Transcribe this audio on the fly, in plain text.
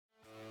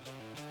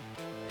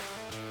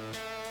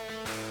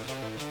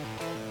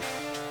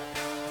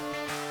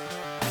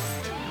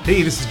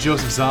Hey, this is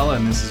Joseph Zala,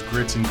 and this is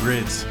Grits and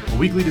Grids, a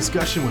weekly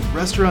discussion with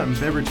restaurant and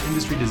beverage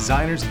industry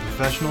designers and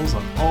professionals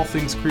on all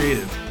things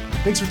creative.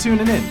 Thanks for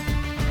tuning in.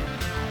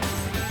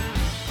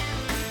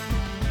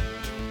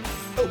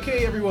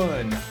 Okay,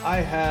 everyone, I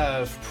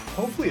have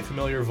hopefully a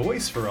familiar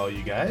voice for all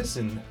you guys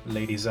and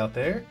ladies out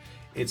there.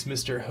 It's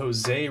Mr.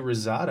 Jose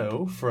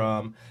Rosado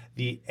from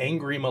The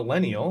Angry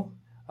Millennial.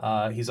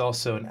 He's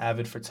also an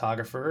avid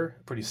photographer,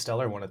 pretty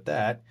stellar one at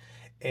that,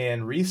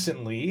 and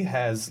recently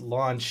has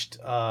launched,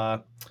 I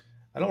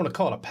don't want to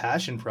call it a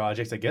passion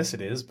project, I guess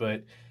it is,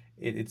 but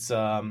it's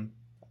a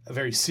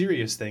very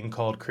serious thing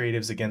called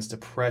Creatives Against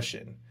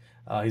Depression.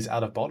 He's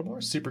out of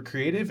Baltimore, super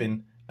creative,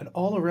 and an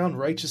all-around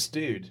righteous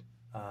dude,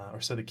 or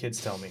so the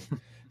kids tell me.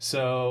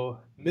 So,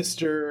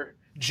 Mr.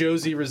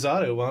 Josie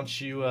Rosado, why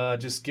don't you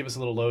just give us a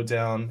little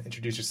lowdown,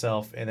 introduce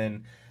yourself, and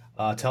then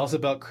tell us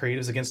about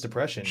Creatives Against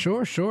Depression.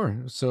 Sure.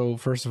 So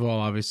first of all,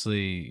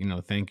 obviously,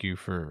 thank you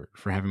for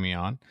having me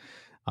on.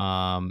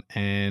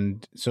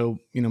 And so,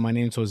 my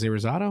name is Jose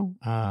Rosado.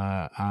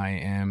 I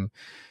am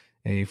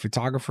a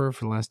photographer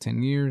for the last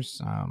 10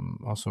 years.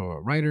 Also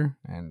a writer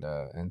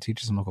and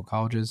teach some local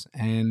colleges.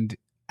 And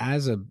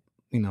as a,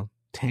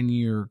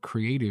 10-year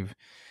creative,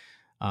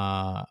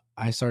 I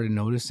started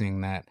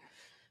noticing that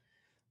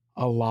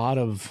a lot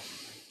of,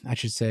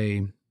 let's just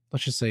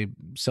say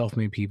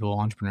self-made people,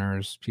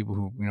 entrepreneurs, people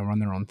who, run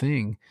their own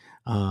thing,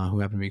 who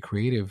happen to be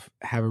creative,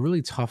 have a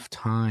really tough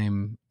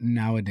time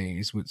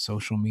nowadays with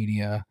social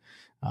media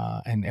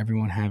and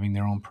everyone having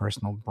their own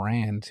personal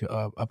brand to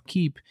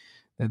upkeep,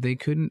 that they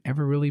couldn't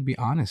ever really be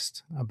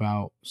honest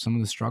about some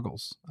of the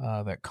struggles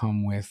that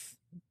come with,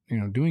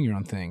 doing your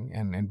own thing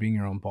and being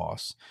your own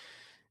boss.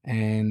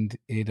 And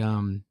it,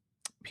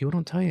 people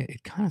don't tell you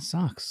it kind of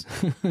sucks.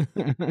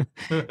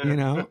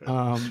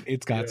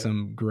 It's got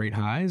some great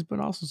highs, but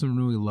also some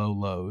really low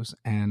lows.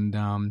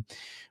 And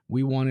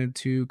we wanted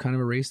to kind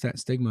of erase that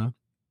stigma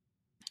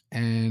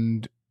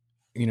and,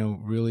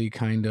 really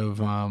kind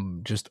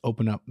of just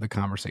open up the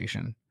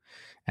conversation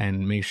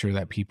and make sure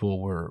that people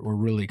were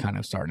really kind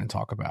of starting to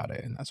talk about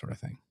it and that sort of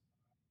thing.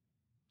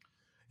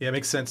 Yeah, it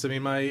makes sense. I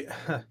mean, my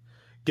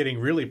getting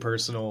really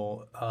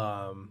personal,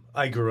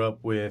 I grew up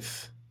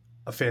with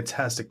a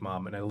fantastic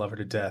mom and I love her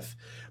to death,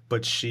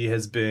 but she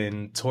has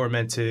been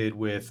tormented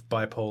with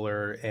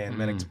bipolar and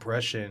manic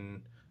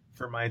depression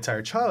for my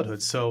entire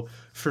childhood. So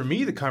for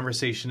me, the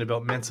conversation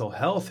about mental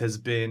health has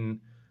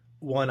been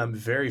one I'm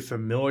very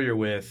familiar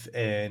with,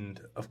 and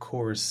of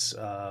course,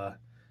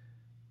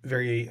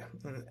 very, I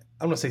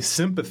don't want to say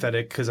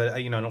sympathetic because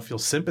I don't feel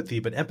sympathy,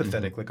 but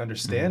empathetic, like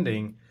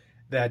understanding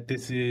that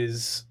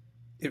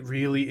it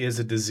really is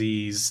a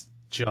disease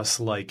just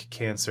like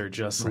cancer,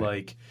 just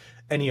like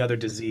any other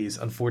disease.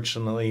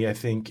 Unfortunately, I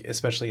think,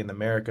 especially in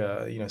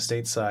America,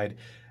 stateside,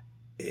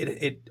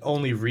 it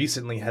only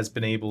recently has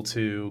been able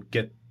to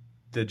get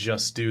the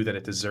just due that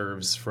it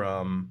deserves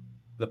from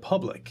the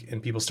public,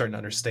 and people starting to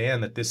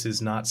understand that this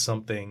is not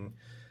something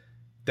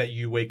that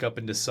you wake up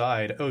and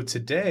decide, oh,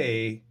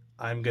 today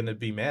I'm going to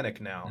be manic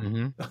now.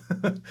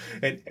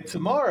 And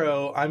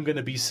tomorrow I'm going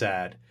to be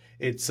sad.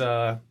 It's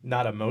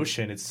not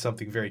emotion. It's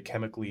something very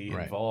chemically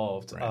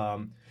involved.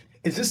 Right.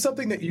 Is this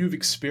something that you've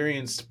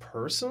experienced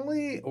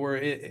personally, or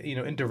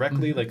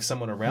indirectly, like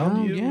someone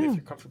around you? Yeah. If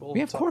you're comfortable.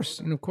 Yeah, of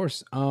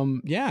course,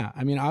 yeah.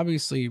 I mean,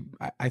 obviously,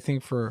 I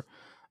think for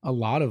a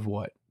lot of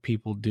what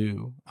people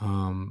do,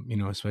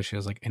 especially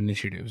as like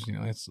initiatives,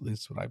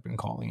 it's what I've been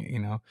calling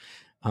it.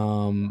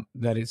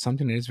 That it's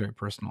something that is very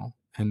personal,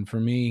 and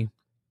for me,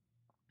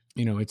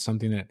 it's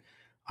something that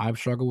I've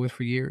struggled with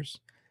for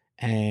years,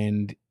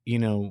 and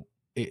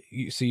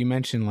so you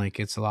mentioned like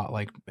it's a lot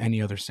like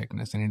any other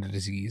sickness, any other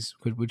disease,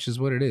 which is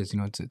what it is.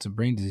 It's a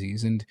brain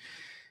disease,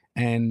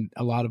 and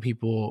a lot of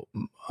people,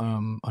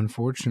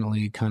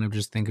 unfortunately, kind of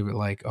just think of it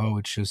like, oh,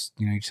 it's just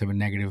you just have a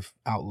negative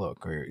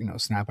outlook, or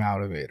snap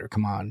out of it, or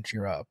come on,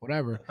 cheer up,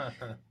 whatever.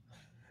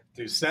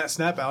 Dude,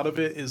 snap out of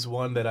it is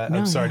one that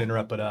I'm sorry to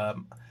interrupt, but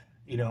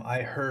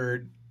I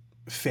heard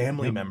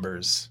family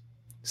members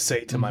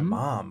say to my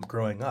mom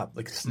growing up,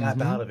 like,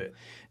 snap out of it.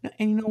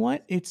 And you know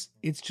what? It's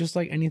just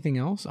like anything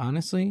else,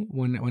 honestly.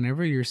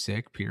 Whenever you're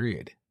sick,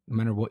 period, no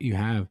matter what you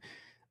have,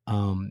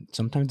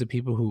 sometimes the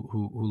people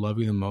who love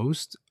you the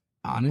most,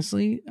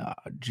 honestly,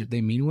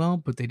 they mean well,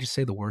 but they just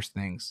say the worst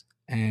things.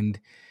 And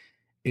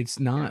it's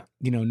not,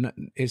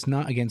 it's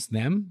not against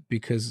them,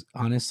 because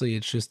honestly,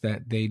 it's just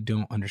that they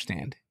don't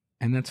understand,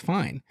 and that's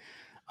fine.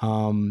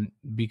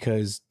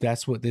 Because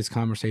that's what this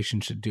conversation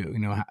should do.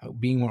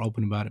 Being more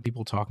open about it,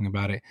 people talking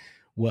about it,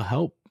 will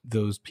help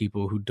those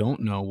people who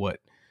don't know what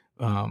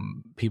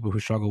people who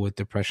struggle with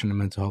depression and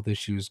mental health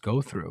issues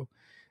go through.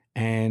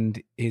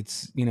 And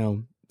it's,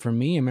 for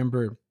me, I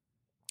remember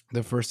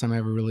the first time I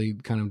ever really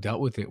kind of dealt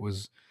with it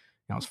was,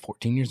 I was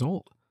 14 years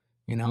old.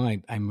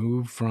 I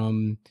moved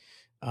from,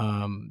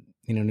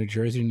 New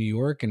Jersey to New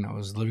York, and I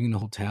was living in a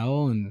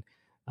hotel, and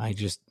I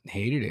just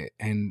hated it.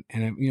 And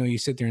you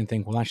sit there and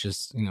think, well, that's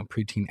just,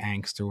 preteen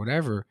angst or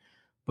whatever.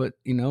 But,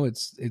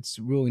 it's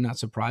really not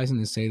surprising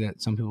to say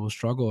that some people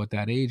struggle at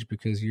that age,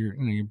 because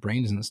your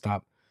brain doesn't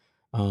stop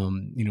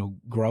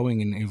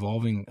growing and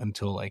evolving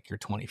until like you're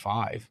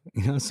 25.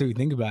 So you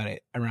think about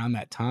it, around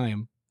that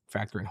time,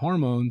 factor in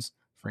hormones,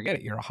 forget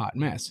it, you're a hot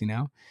mess.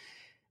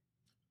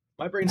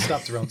 My brain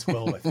stops around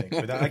 12, I think.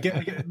 But I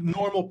get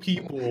normal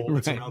people,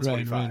 it's Right, around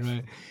right, right, 25.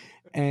 right.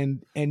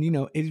 And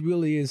it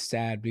really is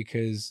sad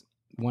because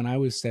when I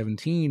was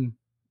 17,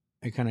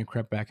 it kind of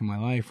crept back in my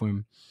life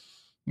when,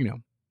 you know,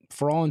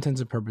 for all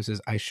intents and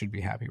purposes, I should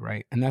be happy,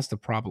 right? And that's the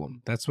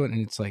problem. That's what, and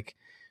it's like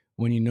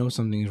when you know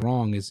something's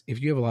wrong, is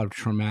if you have a lot of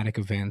traumatic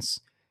events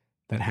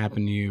that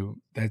happen to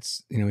you,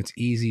 that's, it's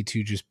easy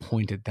to just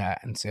point at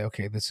that and say,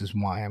 okay, this is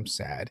why I'm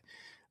sad.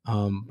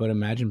 But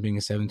imagine being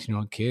a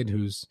 17-year-old kid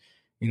who's,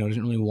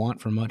 doesn't really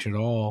want for much at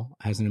all,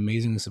 has an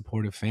amazingly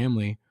supportive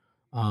family,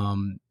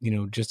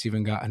 just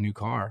even got a new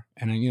car.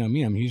 And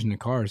I'm huge into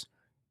cars,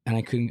 and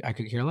I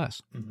could care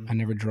less. Hmm. I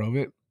never drove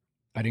it.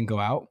 I didn't go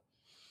out.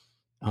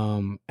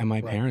 And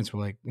my Right. parents were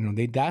like,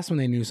 that's when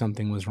they knew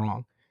something was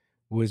wrong,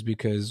 was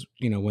because,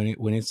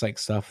 when it's like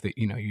stuff that,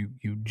 you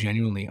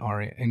genuinely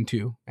are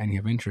into and you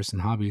have interests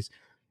and hobbies,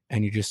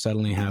 and you just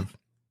suddenly have,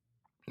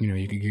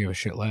 you could give a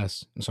shit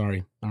less. I'm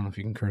sorry. I don't know if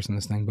you can curse in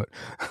this thing, but,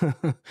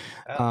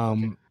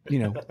 Okay.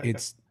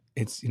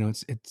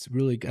 it's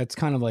really, it's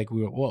kind of like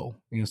we were, whoa,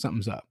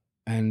 something's up.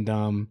 And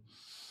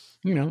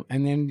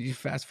then you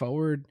fast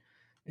forward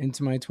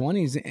into my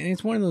 20s, and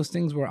it's one of those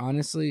things where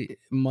honestly,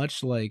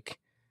 much like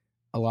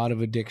a lot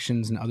of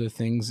addictions and other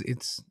things,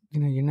 it's,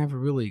 you're never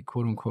really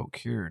quote unquote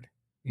cured.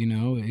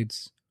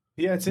 It's,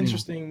 Yeah, it's you know,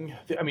 interesting.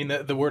 I mean,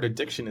 the word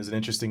addiction is an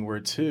interesting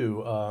word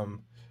too.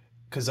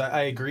 Because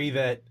I agree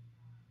that,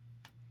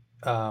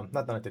 not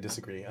that I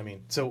disagree. I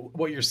mean, so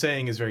what you're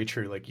saying is very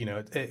true. Like,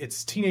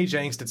 it's teenage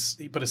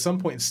angst. But at some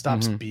point it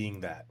stops mhm,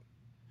 being that,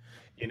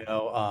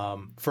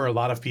 for a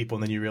lot of people.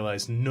 And then you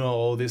realize,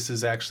 no, this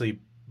is actually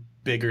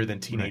bigger than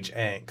right. teenage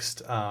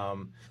angst.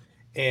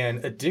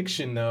 And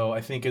addiction, though, I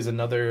think is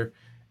another,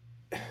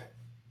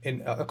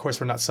 and of course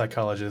we're not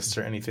psychologists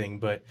or anything,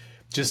 but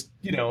just,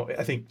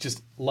 I think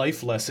just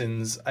life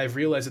lessons. I've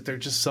realized that there are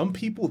just some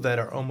people that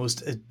are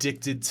almost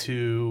addicted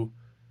to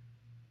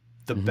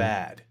the Hmm.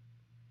 bad.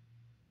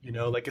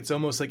 Like it's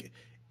almost like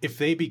if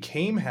they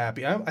became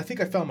happy, I think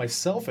I found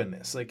myself in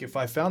this. Like if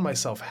I found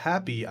myself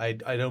happy,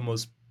 I'd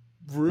almost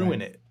Right.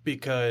 ruin it,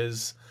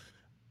 because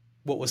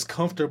what was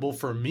comfortable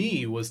for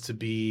me was to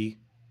be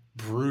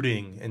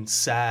brooding and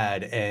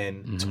sad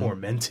and Hmm.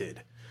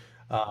 tormented.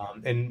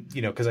 And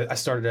because I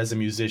started as a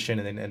musician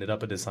and then ended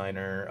up a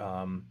designer,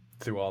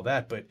 through all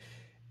that. But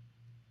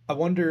I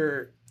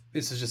wonder,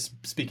 this is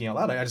just speaking out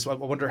loud. I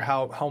wonder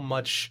how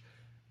much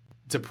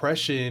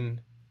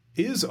depression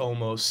is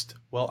almost,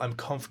 well, I'm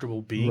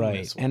comfortable being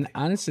Right. this And way.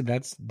 honestly,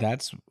 that's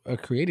a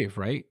creative,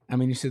 right? I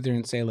mean, you sit there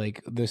and say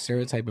like the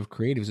stereotype of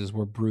creatives is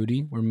we're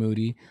broody, we're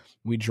moody,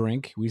 we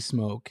drink, we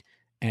smoke,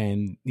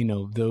 and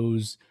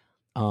those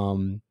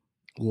um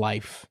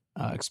life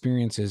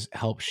experiences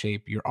help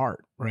shape your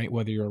art, right?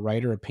 Whether you're a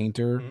writer, a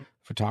painter, Mhm.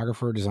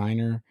 photographer,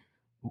 designer,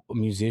 a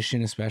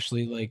musician,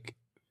 especially, like,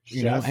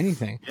 Chef,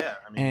 anything. yeah,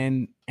 I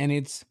mean, And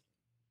it's,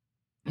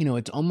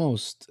 it's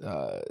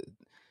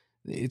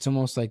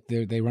almost like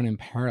they run in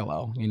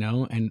parallel,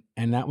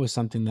 and that was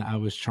something that I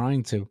was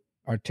trying to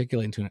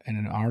articulate in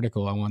an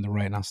article I wanted to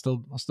write, and I'm still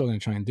going to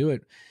try and do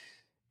it.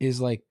 Is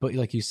like, but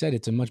like you said,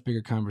 it's a much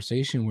bigger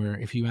conversation where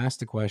if you ask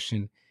the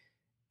question,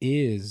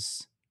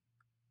 is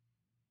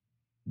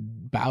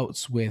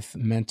bouts with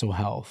mental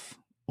health,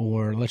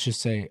 or let's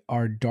just say,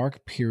 are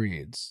dark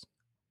periods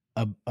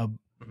a a,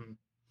 mhm.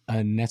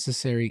 a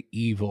necessary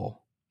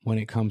evil when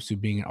it comes to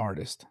being an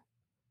artist?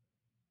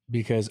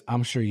 Because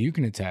I'm sure you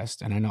can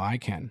attest, and I know I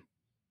can,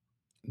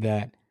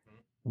 that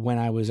when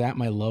I was at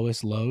my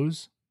lowest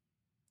lows,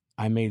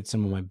 I made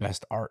some of my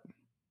best art.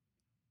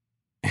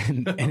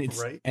 And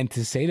it's, Right? and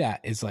to say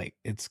that is like,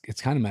 it's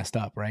kind of messed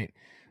up, right?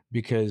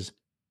 Because,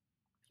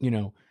 you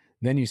know,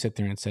 then you sit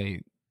there and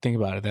say, think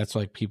about it. That's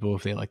like people,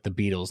 if they like the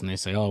Beatles and they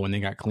say, oh, when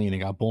they got clean, it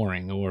got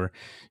boring. Or,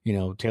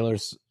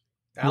 Taylor's,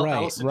 right,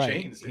 Alice in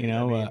right. Chains, dude.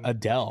 I mean,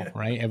 Adele,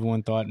 right?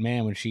 Everyone thought,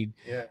 man, when she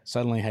yeah,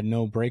 suddenly had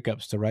no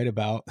breakups to write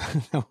about,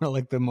 that were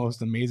like the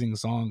most amazing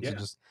songs to yeah,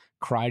 just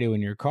cry to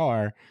in your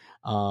car.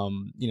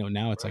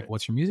 Now it's like, right,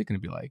 what's your music going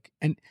to be like?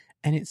 And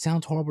it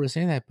sounds horrible to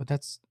say that, but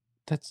that's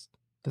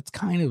that's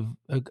kind of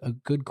a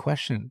good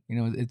question.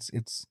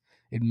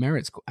 It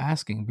merits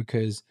asking,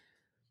 because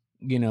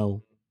you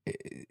know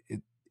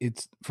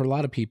it's for a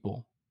lot of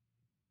people,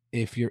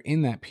 if you're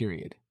in that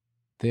period,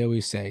 they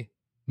always say,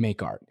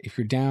 make art. If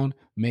you're down,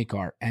 make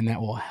art, and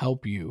that will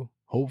help you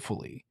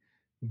hopefully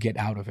get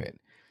out of it.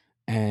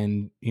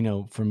 And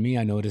for me,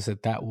 I noticed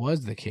that that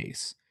was the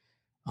case.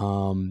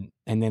 And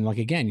then, like,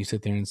 again, you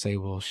sit there and say,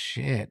 well,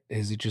 shit,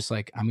 is it just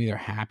like I'm either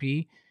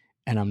happy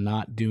and I'm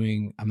not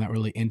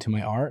really into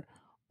my art,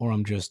 or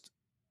I'm just,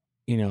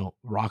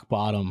 rock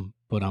bottom,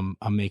 but I'm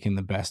making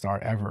the best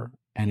art ever.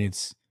 And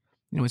it's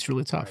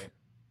really tough. right.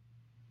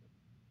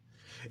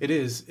 It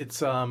is.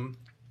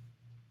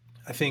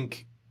 I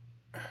think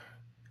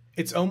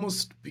it's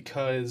almost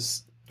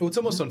because, well, it's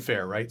almost Mhm.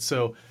 unfair, right?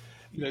 So,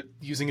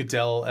 using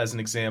Adele as an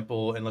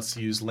example, and let's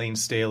use Lane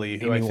Staley,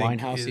 who I Amy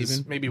think Winehouse, is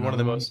even maybe one of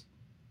another the one. most.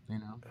 You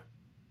know.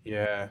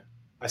 Yeah,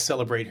 I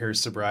celebrate her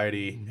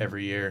sobriety Hmm.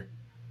 every year,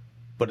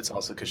 but it's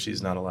also because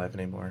she's not alive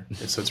anymore.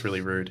 So it's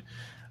really rude.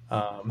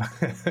 Um,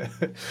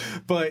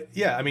 but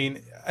yeah, I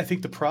mean, I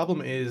think the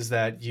problem is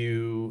that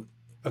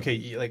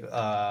okay, like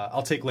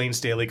I'll take Lane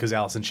Staley because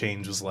Alice in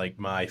Chains was like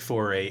my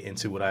foray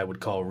into what I would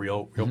call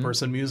real Hmm.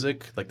 person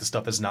music, like the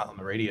stuff that's not on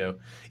the radio,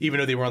 even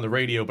though they were on the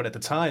radio. But at the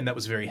time, that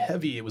was very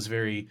heavy. It was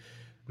very,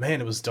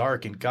 man, it was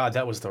dark, and God,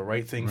 that was the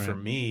right thing for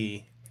Right.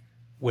 me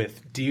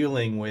with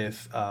dealing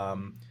with,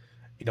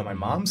 my Hmm.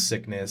 mom's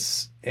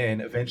sickness,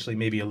 and eventually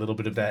maybe a little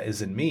bit of that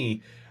is in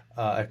me.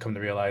 I've come to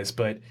realize,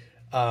 but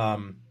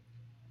um,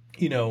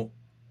 you know,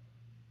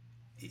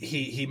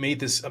 he made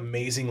this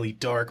amazingly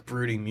dark,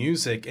 brooding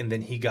music, and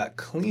then he got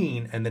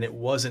clean, and then it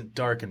wasn't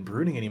dark and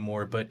brooding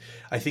anymore. But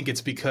I think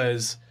it's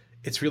because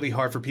it's really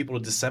hard for people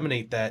to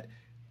disseminate that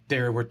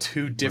there were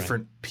two Right.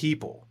 different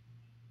people.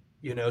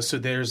 So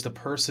there's the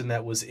person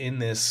that was in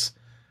this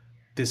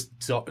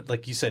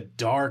like you said,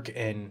 dark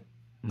and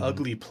Hmm.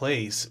 ugly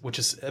place, which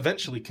has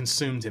eventually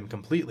consumed him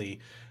completely.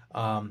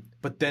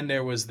 But then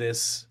there was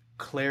this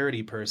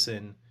clarity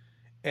person,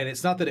 and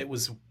it's not that it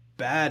was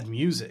bad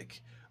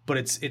music, but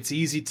it's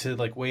easy to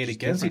like weigh it Just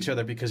against each different.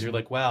 other because you're Yeah.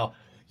 like, wow,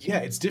 yeah,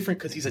 it's different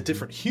because he's a Hmm.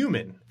 different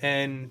human,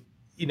 and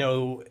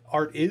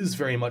art is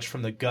very much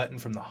from the gut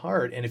and from the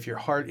heart, and if your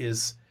heart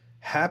is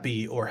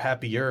happy or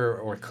happier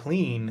or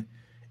clean,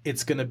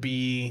 it's gonna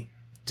be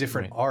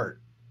different Right.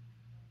 art.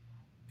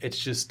 It's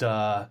just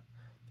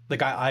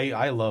like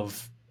I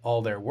love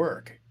all their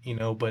work,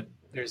 but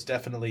there's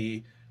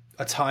definitely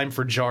a time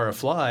for Jar of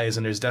Flies,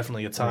 and there's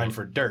definitely a time Right.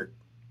 for Dirt.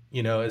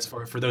 As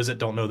for those that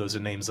don't know, those are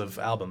names of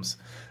albums.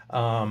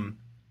 Um,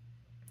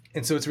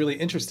 and so it's really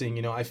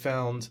interesting. I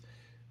found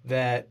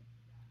that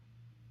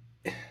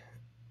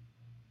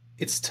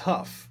it's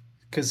tough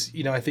because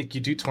I think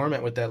you do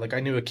torment with that. Like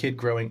I knew a kid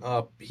growing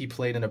up, he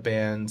played in a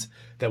band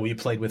that we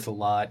played with a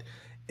lot,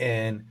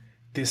 and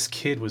this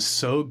kid was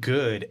so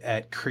good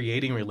at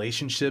creating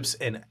relationships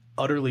and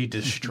utterly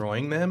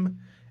destroying them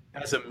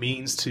as a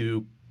means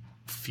to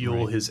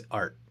fuel Right. his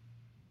art.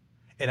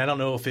 And I don't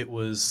know if it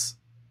was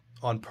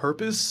on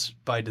purpose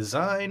by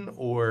design,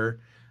 or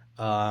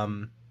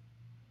um,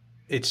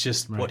 it's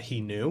just what Right.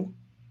 he knew.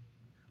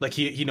 Like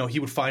he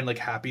would find like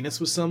happiness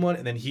with someone,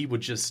 and then he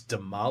would just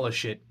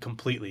demolish it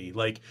completely.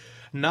 Like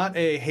not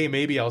a hey,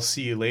 maybe I'll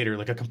see you later,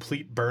 like a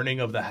complete burning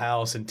of the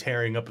house and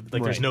tearing up,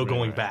 like there's Right. no Right.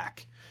 going Right.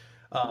 back.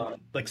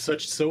 Like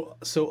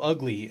so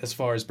ugly as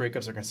far as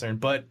breakups are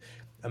concerned, but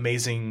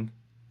amazing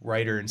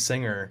writer and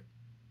singer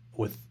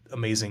with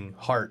amazing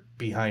heart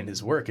behind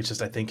his work. It's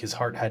just I think his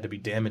heart had to be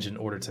damaged in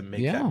order to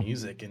make that Yeah.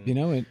 music, and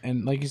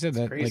And like you said, it's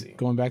that like crazy.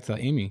 going back to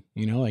Amy,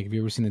 like have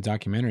you ever seen the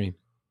documentary?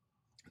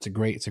 It's a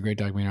great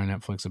documentary on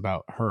Netflix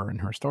about her and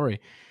her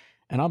story.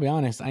 And I'll be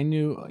honest, I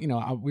knew,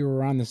 we were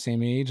around the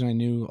same age and I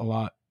knew a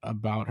lot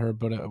about her,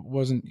 but I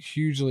wasn't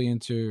hugely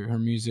into her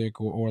music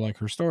or like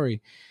her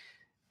story.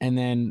 And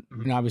then,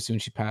 Mhm. obviously when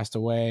she passed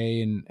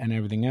away and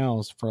everything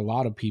else, for a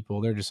lot of people,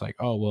 they're just like,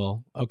 oh,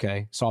 well,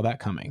 okay, saw that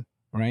coming.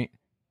 Right.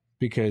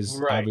 Because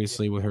Right. Yeah.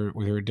 obviously with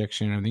her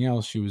addiction and everything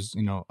else, she was,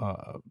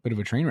 a bit of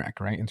a train wreck,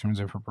 right, in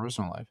terms of her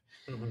personal life.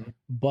 Mhm.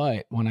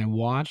 But when I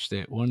watched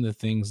it, one of the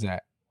things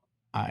that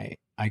I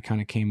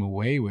kind of came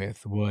away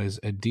with was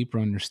a deeper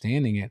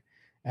understanding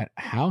at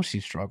how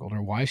she struggled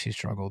or why she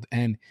struggled.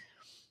 And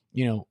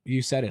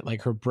you said it,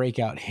 like her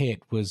breakout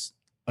hit was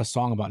a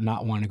song about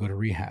not wanting to go to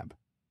rehab,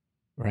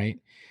 right?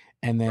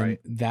 And then Right.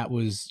 that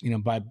was,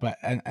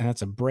 and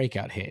that's a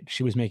breakout hit.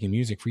 She was making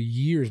music for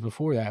years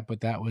before that,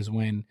 but that was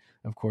when,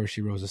 of course,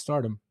 she rose to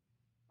stardom.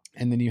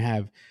 And then you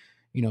have,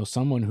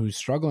 someone who's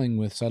struggling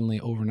with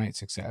suddenly overnight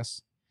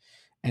success,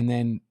 and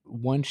then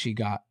once she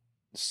got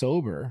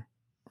sober,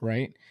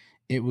 right,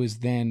 it was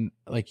then,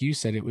 like you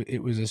said,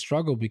 it was a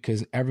struggle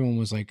because everyone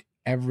was like,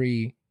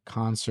 every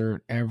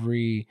concert,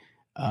 every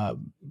uh,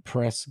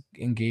 press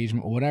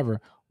engagement, or whatever,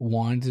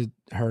 wanted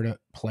her to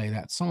play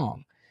that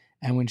song.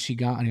 And when she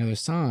got on the other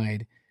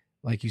side,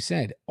 like you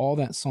said, all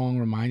that song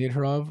reminded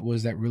her of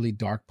was that really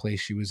dark place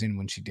she was in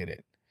when she did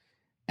it.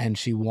 And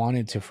she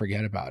wanted to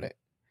forget about it,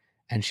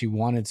 and she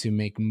wanted to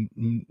make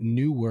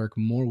new work,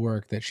 more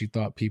work that she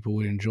thought people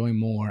would enjoy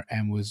more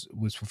and was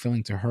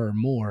fulfilling to her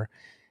more.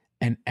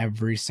 And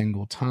every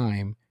single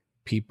time,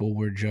 people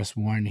were just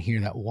wanting to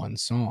hear that one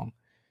song.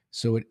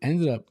 So it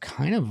ended up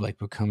kind of like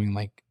becoming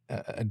like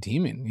a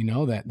demon,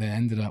 that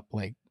ended up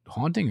like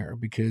haunting her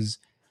because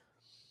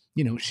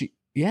she.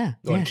 Yeah,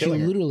 Oh, and yeah. She killing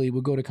her. literally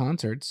would go to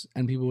concerts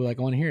and people were like,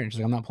 I want to hear it. And she's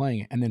like, I'm not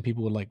playing it. And then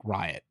people would like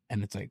riot.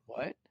 And it's like,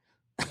 what?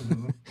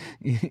 Hmm.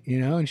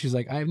 And she's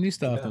like, I have new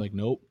stuff. They're Yeah. like,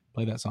 nope,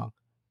 play that song.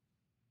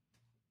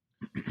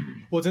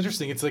 Well, it's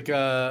interesting. It's like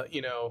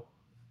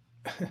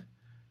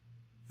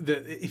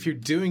if you're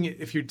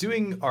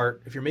doing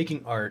art, if you're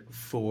making art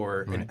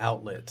for an Right.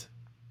 outlet,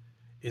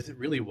 Is it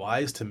really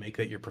wise to make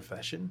that your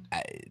profession?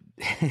 I,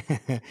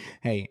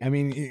 hey, I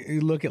mean,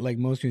 you look at like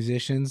most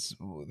musicians,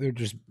 they're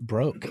just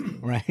broke,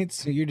 right?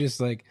 So you're just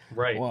like,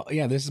 Right. well,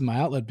 yeah, this is my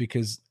outlet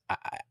because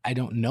I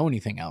don't know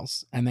anything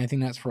else. And I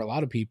think that's for a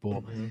lot of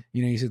people. Hmm.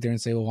 You know, you sit there and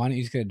say, well, why don't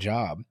you just get a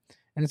job?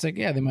 And it's like,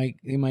 yeah, they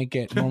might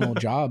get normal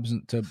jobs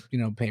to,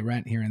 pay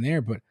rent here and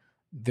there, but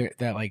that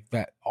like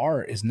that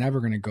art is never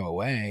going to go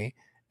away,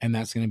 and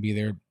that's going to be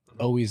their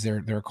always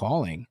their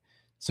calling.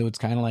 So it's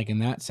kind of like in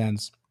that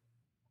sense,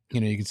 you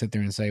can sit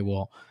there and say,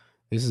 well,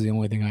 this is the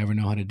only thing I ever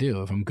know how to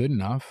do. If I'm good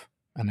enough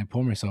and I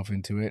pour myself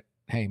into it,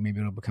 hey, maybe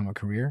it'll become a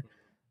career.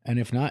 And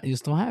if not, you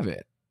still have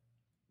it.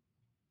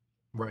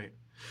 Right.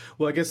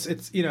 Well, I guess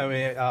it's, I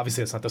mean,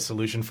 obviously it's not the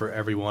solution for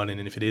everyone. And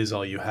if it is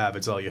all you have,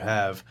 it's all you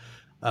have.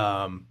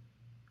 Um,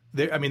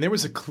 I mean, there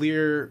was a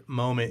clear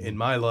moment in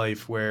my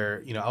life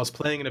where, I was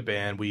playing in a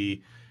band.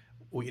 We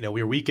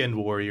were weekend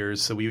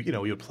warriors. So we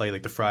would play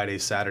like the Friday,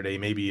 Saturday,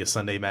 maybe a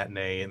Sunday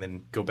matinee, and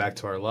then go back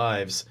to our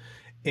lives.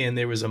 And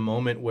there was a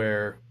moment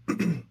where,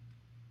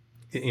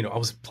 I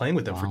was playing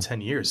with them for Wow.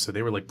 10 years. So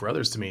they were like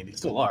brothers to me. They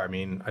still are. I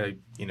mean,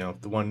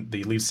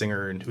 the lead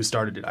singer and who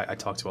started it, I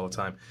talk to all the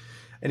time.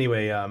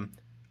 Anyway,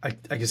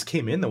 I just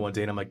came in the one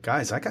day and I'm like,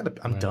 guys, I'm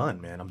Right.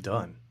 done, man. I'm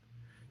done.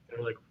 And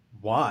they're like,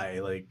 why?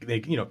 Like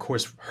they, of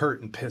course,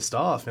 hurt and pissed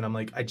off. And I'm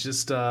like,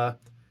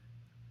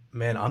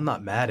 man, I'm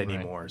not mad Right.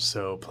 anymore.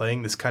 So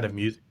playing this kind of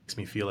music makes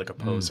me feel like a Mm.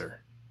 poser.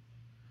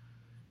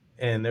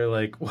 And they're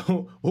like,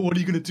 well, what are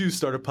you gonna do?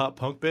 Start a pop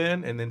punk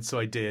band? And then so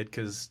I did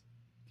because,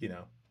 you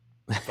know,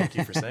 fuck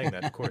you for saying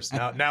that. Of course,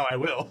 now I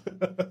will.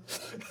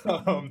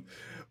 um,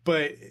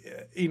 but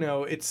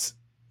it's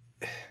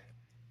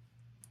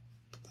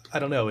I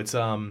don't know. It's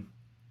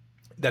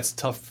that's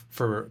tough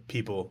for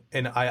people,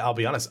 and I'll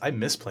be honest. I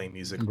miss playing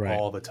music Right.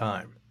 all the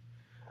time,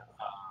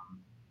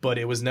 but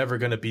it was never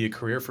going to be a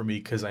career for me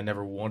because I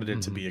never wanted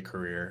it to Hmm. be a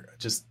career.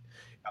 Just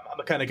I'm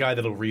the kind of guy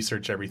that'll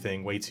research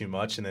everything way too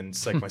much and then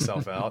psych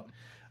myself out.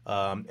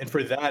 And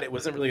for that, it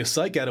wasn't really a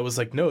psych out. It was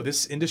like, no,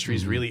 this industry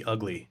is Hmm. really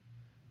ugly.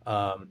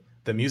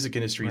 The music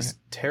industry Right. is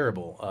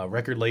terrible.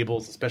 Record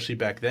labels, especially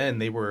back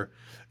then,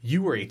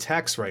 you were a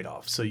tax write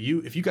off. So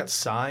if you got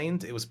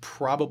signed, it was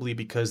probably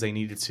because they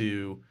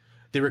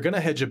were going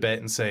to hedge a bet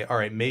and say, all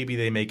right, maybe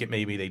they make it,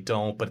 maybe they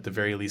don't, but at the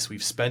very least,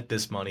 we've spent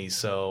this money,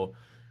 so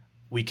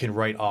we can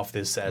write off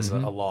this as a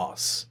Hmm.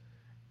 loss.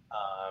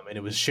 And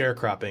it was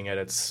sharecropping at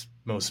its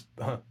most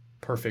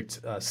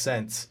perfect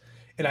sense.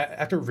 And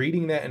after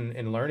reading that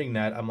and learning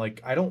that, I'm like,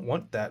 I don't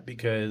want that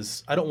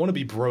because I don't want to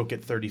be broke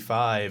at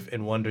 35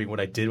 and wondering what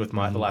I did with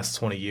the Hmm. last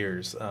 20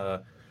 years.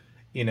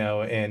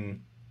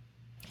 And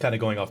kind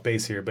of going off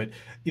base here, but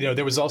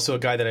there was also a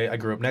guy that I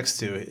grew up next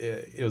to.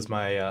 It was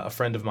my a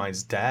friend of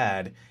mine's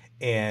dad,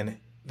 and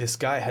this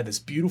guy had this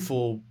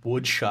beautiful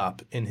wood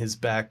shop in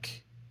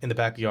the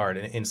backyard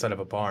inside of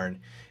a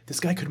barn. This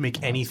guy could make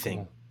Oh, that's anything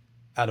cool.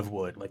 out of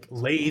wood, like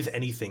lathe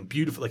anything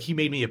beautiful. Like he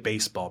made me a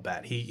baseball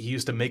bat. He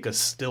used to make us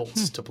Hmm.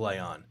 stilts to play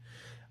on.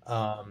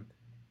 Um,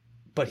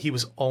 but he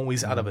was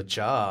always out of a Hmm.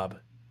 job.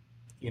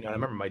 I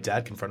remember my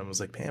dad confronted him and was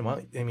like, "Man,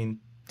 well, I mean,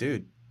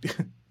 dude,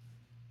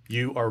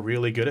 you are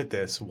really good at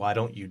this. Why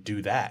don't you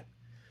do that?"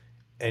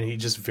 And he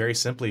just very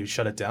simply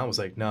shut it down. Was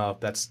like, "No,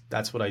 that's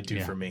what I do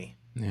Yeah. for me."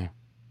 Yeah.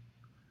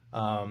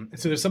 And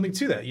so there's something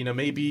to that.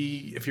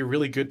 Maybe if you're a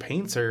really good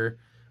painter,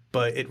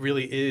 but it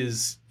really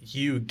is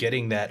you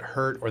getting that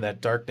hurt or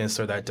that darkness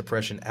or that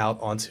depression out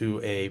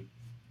onto a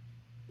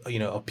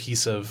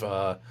piece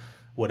of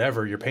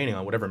whatever you're painting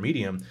on, whatever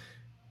medium.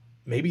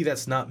 Maybe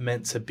that's not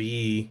meant to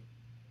be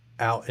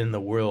out in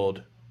the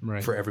world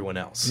Right. for everyone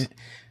Yeah. else.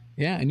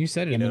 Yeah. And you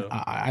said it. I You mean, know,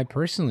 I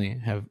personally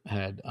have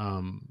had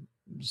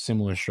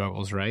similar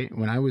struggles, right?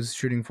 When I was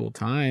shooting full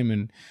time,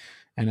 and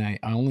I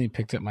only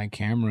picked up my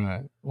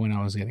camera when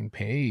I was getting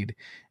paid.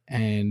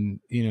 And,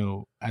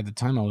 at the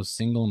time I was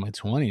single in my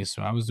 20s,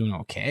 so I was doing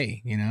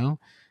okay,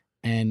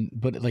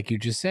 but like you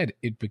just said,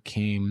 it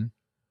became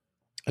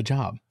a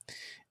job.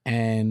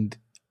 And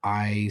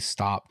I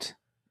stopped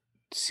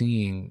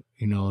seeing,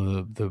 I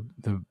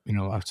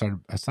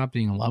stopped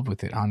being in love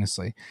with it,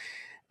 honestly.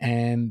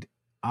 And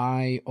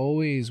I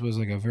always was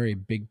like a very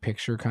big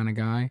picture kind of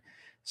guy.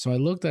 So I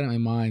looked at it in my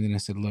mind and I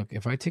said, look,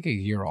 if I take a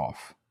year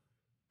off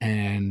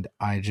and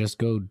I just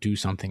go do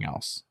something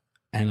else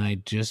and I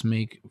just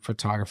make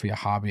photography a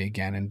hobby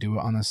again and do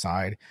it on the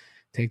side,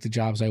 take the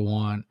jobs I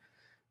want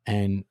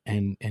and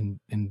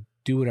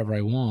do whatever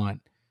I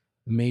want,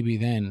 maybe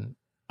then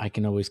I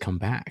can always come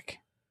back,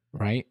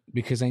 right?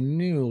 Because I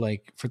knew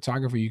like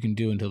photography you can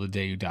do until the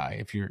day you die.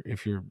 If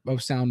you're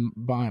of sound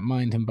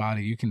mind and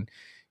body, you can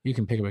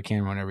pick up a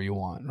camera whenever you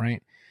want,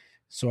 right?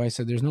 So I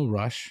said there's no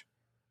rush.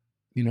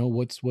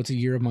 What's a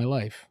year of my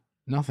life?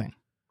 Nothing,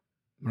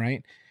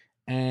 right?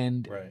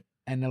 And right?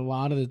 and a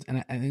lot of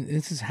the and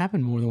this has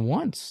happened more than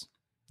once,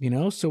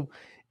 so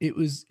it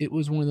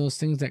was one of those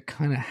things that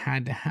kind of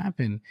had to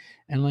happen.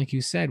 And like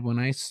you said, when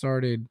I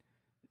started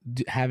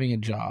having a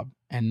job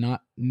and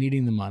not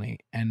needing the money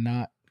and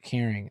not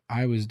caring,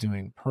 I was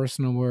doing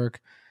personal work,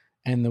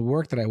 And the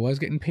work that I was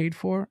getting paid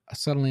for,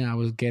 suddenly I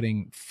was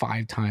getting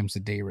 5 times the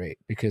day rate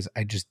because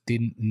I just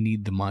didn't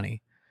need the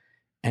money.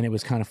 And it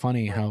was kind of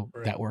funny Right, how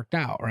right. that worked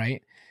out,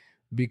 right?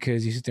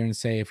 Because you sit there and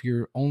say, if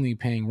you're only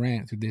paying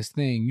rent through this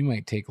thing, you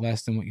might take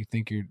less than what you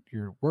think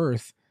you're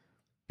worth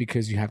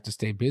because you have to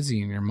stay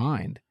busy in your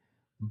mind.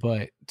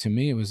 But to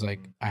me, it was like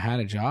Mhm. I had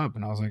a job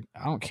and I was like,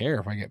 I don't care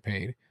if I get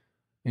paid.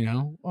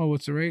 Oh,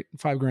 what's the rate?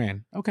 5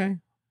 grand. Okay.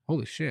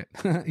 Holy shit.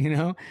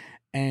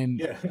 And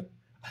Yeah.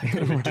 I could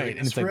have been right. doing And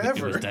this it's like, it was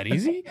forever. that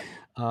easy.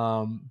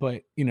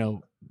 But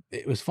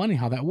it was funny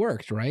how that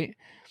worked, right?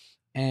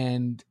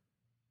 And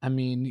I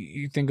mean,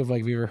 you think of,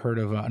 like, have you ever heard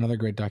of another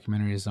great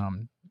documentary is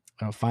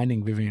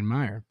Finding Vivian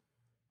Meyer?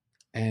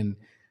 And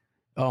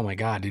oh my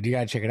god, dude, you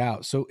gotta check it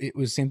out. So it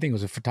was the same thing. It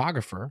was a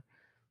photographer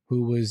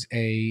who was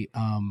a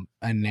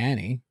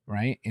nanny,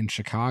 right, in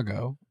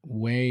Chicago,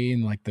 way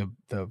in like the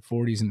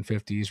 40s and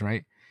 50s,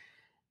 right?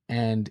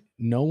 And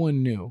no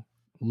one knew,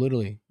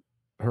 literally.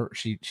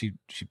 She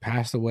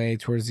passed away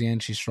towards the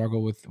end. She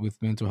struggled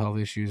with mental health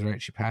issues,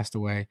 right? She passed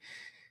away,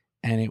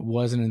 and it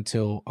wasn't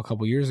until a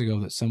couple years ago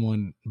that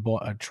someone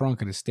bought a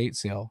trunk at a estate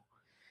sale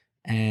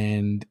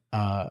and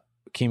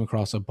came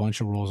across a bunch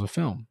of rolls of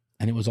film,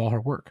 and it was all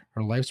her work,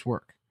 her life's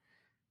work.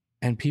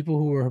 And people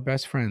who were her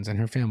best friends and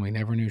her family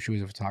never knew she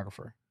was a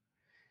photographer.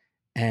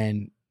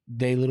 And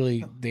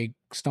they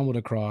stumbled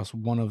across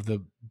one of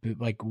the,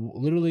 like,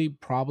 literally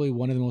probably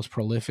one of the most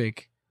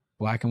prolific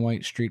black and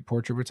white street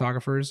portrait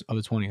photographers of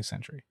the 20th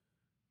century.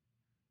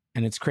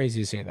 And it's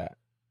crazy to say that,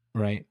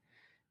 right?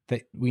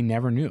 That we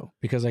never knew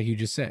because, like you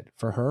just said,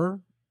 for her,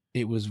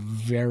 it was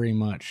very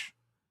much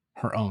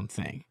her own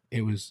thing.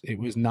 It was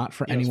not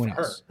for Yeah, it was anyone for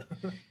her. else.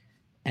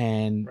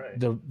 And Right.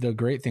 the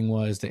great thing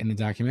was that in the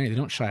documentary, they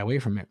don't shy away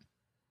from it.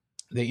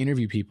 They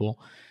interview people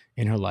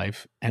in her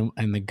life, and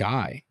the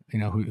guy,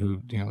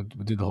 who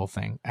did the whole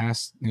thing,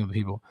 asked, the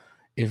people,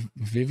 if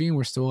Vivian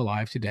were still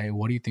alive today,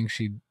 what do you think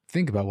she'd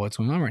think about what's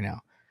going on right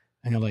now?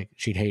 And they're like,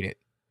 she'd hate it.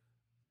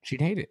 She'd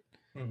hate it.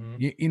 Hmm.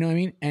 You know what I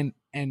mean?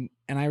 And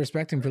I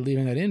respect him for Right.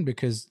 leaving that in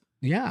because,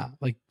 yeah,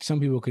 like, some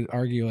people could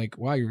argue, like,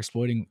 wow, you're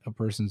exploiting a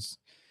person's,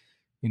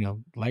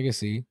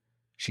 legacy.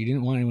 She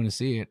didn't want anyone to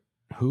see it.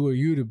 Who are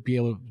you to be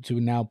able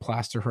to now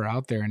plaster her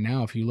out there? And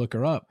now, if you look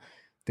her up,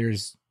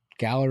 there's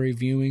gallery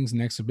viewings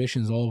and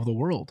exhibitions all over the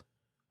world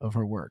of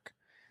her work.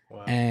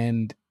 Wow.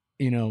 And,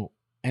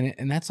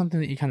 and that's something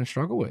that you kind of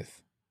struggle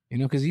with,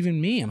 because even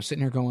me, I'm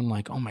sitting here going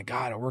like, oh my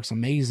God, her work's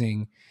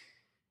amazing.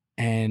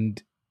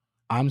 And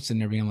I'm sitting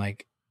there being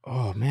like,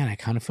 oh man, I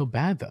kind of feel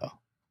bad though.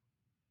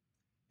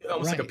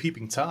 Almost like a Right.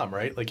 peeping tom,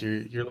 right? Like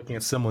you're looking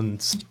at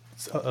someone's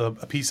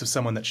a piece of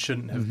someone that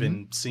shouldn't have Mm-hmm. been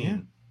Yeah.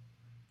 seen.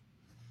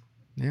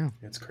 Yeah.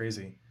 It's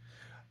crazy.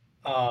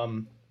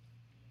 Um,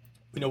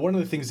 one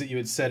of the things that you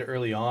had said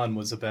early on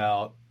was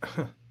about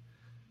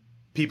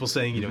people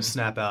saying,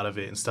 snap out of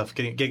it and stuff.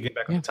 Getting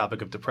back on the Yeah.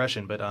 topic of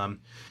depression, but I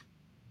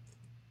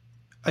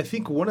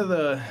think one of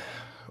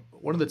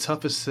the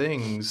toughest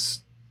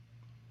things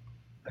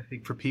I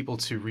think for people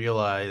to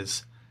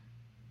realize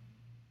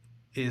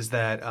is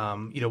that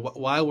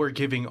while we're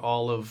giving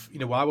all of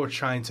while we're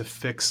trying to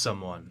fix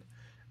someone,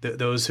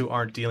 those who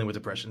aren't dealing with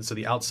depression, so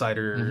the Mm-hmm.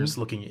 outsiders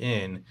looking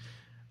in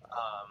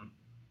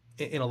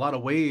a lot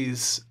of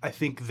ways, I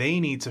think they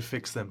need to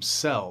fix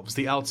themselves,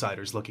 the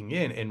outsiders looking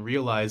in, and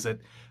realize that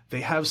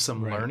they have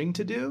some Right. learning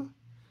to do.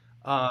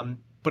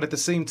 But at the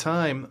same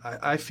time,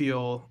 I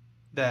feel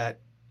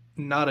that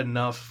not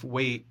enough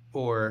weight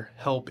or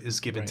help is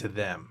given Right. to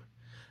them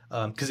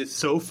because it's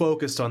so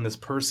focused on this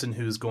person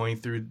who's going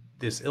through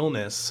this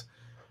illness,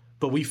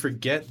 but we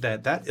forget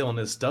that that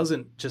illness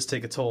doesn't just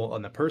take a toll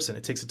on the person;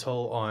 it takes a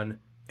toll on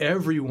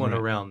everyone Right.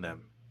 around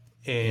them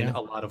in Yeah.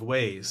 a lot of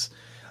ways.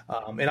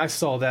 And I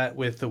saw that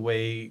with the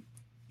way,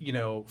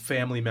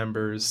 family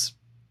members.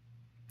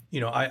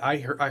 I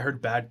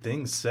heard bad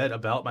things said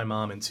about my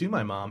mom and to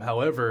my mom.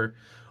 However,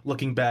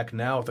 looking back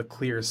now with a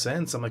clear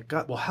sense, I'm like,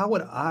 God, well, how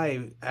would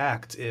I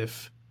act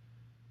if,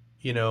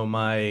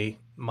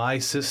 my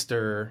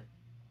sister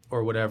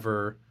or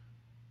whatever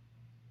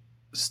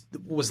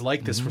was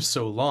like this for Mm-hmm.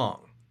 so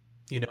long,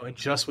 and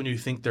just when you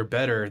think they're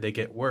better, they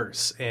get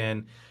worse.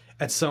 And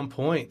at some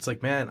point, it's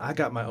like, man, I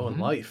got my own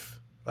Mm-hmm. life.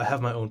 I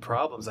have my own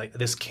problems. Like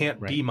this can't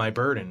be Right. my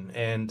burden.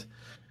 And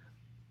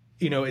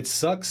it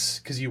sucks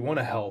because you want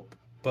to help,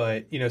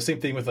 but same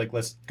thing with like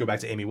let's go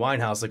back to Amy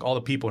Winehouse. Like all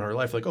the people in her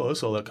life, like I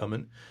saw that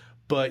coming,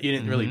 but you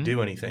didn't really Mm-hmm.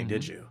 do anything, Mm-hmm.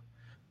 did you?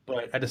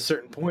 But at a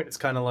certain point, it's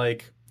kind of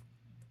like,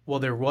 well,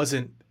 there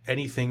wasn't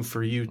anything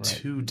for you Right.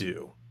 to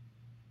do.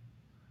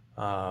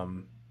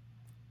 Um,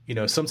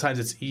 sometimes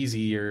it's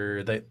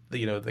easier that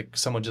like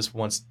someone just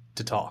wants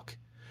to talk,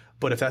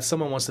 but if that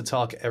someone wants to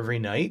talk every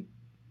night,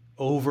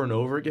 over and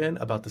over again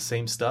about the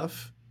same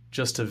stuff,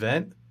 just to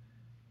vent,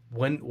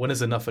 when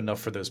is enough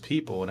for those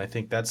people? And I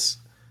think it's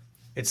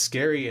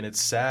scary and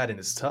it's sad and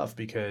it's tough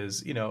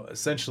because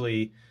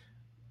essentially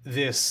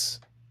this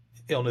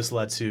illness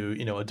led to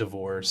a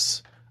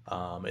divorce.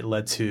 It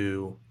led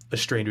to a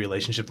strained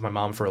relationship with my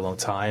mom for a long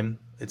time.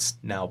 It's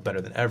now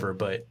better than ever,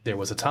 but there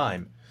was a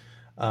time.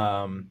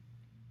 um,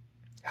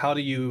 how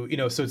do you,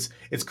 so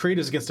it's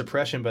creators against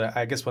depression, but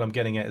I guess what I'm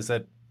getting at is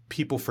that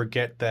people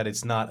forget that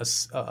it's not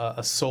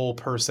a sole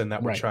person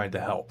that we're Right. trying to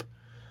help.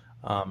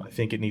 I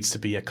think it needs to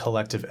be a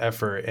collective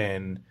effort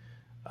and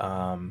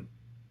um,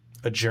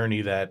 a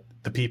journey that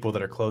the people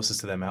that are closest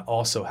to them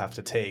also have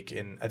to take.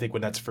 And I think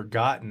when that's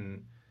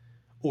forgotten,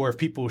 or if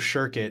people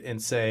shirk it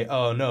and say,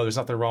 "Oh no, there's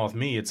nothing wrong with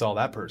me. It's all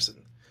that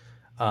person,"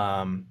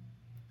 um,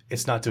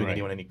 it's not doing Right.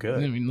 anyone any I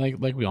good. mean, like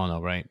we all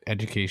know, right?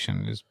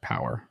 Education is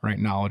power, right?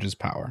 Knowledge is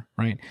power,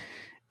 right?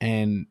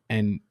 And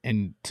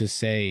to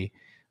say,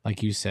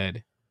 like you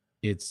said,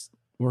 it's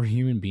we're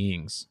human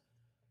beings.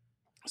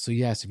 So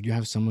yes, if you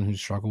have someone who's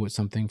struggled with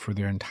something for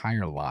their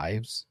entire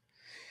lives,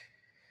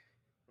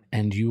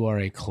 and you are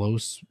a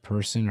close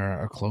person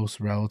or a close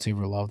relative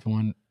or loved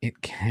one,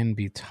 it can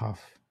be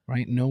tough,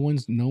 right? No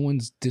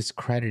one's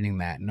discrediting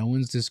that. No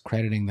one's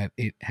discrediting that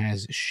it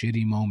has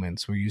shitty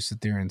moments where you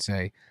sit there and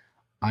say,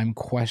 I'm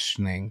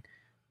questioning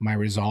my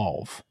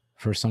resolve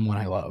for someone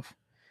I love.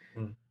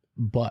 Mm.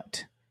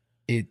 But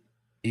it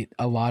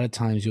a lot of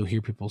times you'll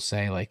hear people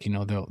say, like,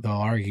 they'll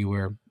argue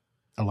where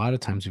a lot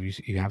of times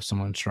if you have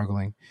someone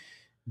struggling,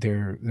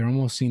 they're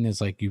almost seen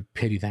as like you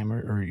pity them,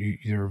 or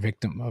you're a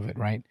victim of it,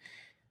 right?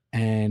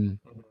 And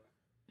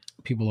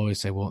people always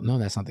say, well, no,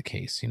 that's not the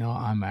case.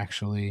 I'm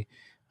actually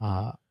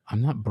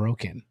I'm not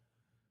broken.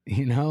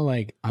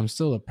 Like, I'm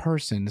still a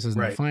person. This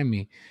doesn't Right, define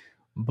me.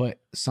 But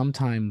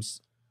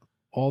sometimes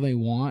all they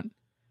want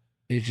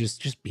is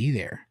just be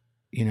there,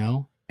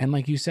 and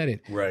like you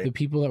said, the right.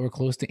 people that were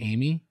close to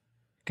Amy,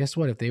 guess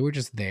what, if they were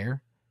just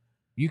there,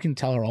 you can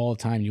tell her all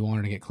the time you want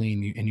her to get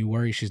clean, and you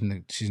worry she's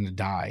gonna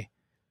die.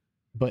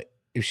 But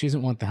if she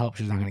doesn't want the help,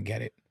 she's not gonna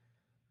get it.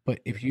 But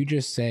if you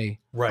just say,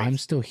 Right. I'm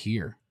still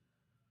here,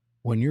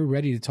 when you're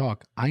ready to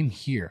talk, I'm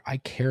here, I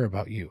care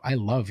about you, I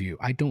love you,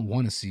 I don't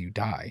want to see you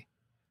die,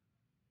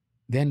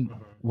 then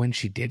Mhm. when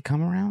she did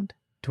come around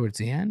towards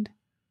the end,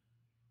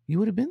 you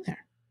would have been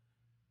there.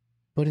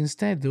 But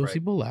instead, those Right.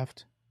 people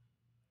left,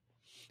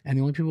 and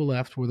the only people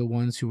left were the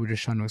ones who were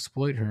just trying to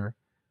exploit her,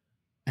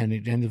 and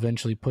it and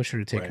eventually push her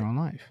to take her Right. own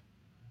life.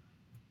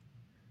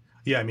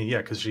 Yeah, I mean, yeah,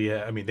 because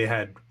I mean, they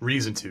had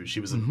reason to. She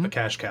was Mm-hmm. a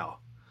cash cow.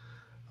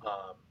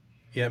 Um,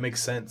 yeah, it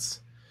makes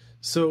sense.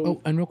 So,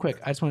 Oh, and real quick,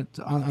 I just want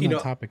to, on you that know,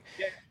 topic.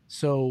 yeah,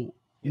 So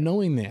yeah.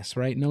 knowing this,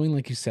 right? Knowing,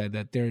 like you said,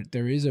 that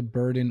there is a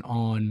burden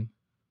on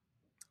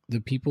the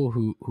people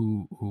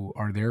who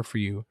are there for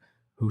you,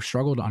 who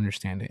struggle to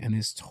understand it, and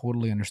it's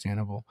totally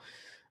understandable.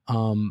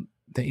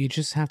 That you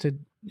just have to,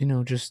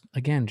 just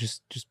again,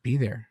 just be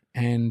there.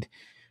 And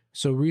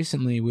so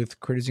recently with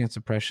Critics Against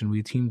Depression,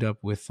 we teamed up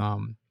with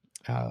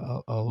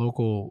a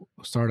local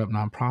startup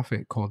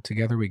nonprofit called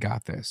Together We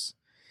Got This.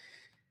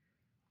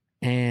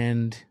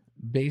 And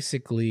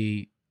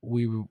basically,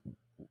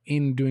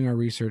 in doing our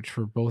research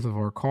for both of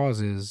our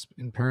causes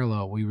in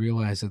parallel, we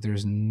realized that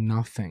there's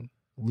nothing,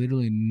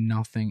 literally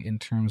nothing, in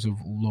terms of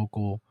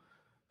local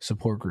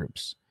support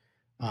groups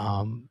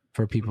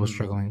for people Mhm.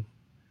 struggling,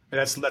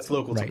 That's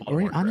local to right? Or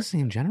Baltimore, correct? honestly,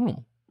 in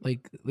general,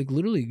 like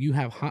literally, you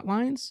have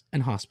hotlines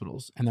and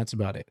hospitals, and that's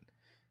about it.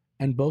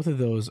 And both of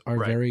those are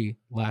Right. very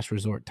last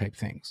resort type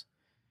things.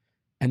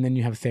 And then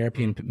you have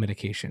therapy Mhm. and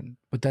medication,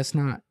 but that's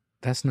not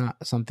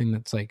something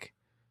that's like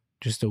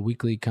just a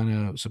weekly kind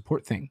of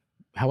support thing.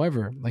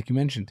 However, like you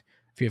mentioned,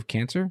 if you have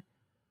cancer,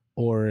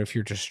 or if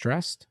you're just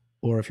stressed,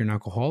 or if you're an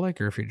alcoholic,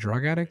 or if you're a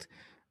drug addict,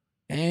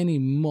 any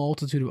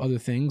multitude of other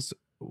things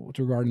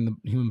regarding the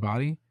human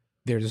body,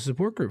 there's a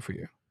support group for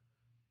you.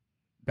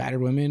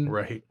 Battered women,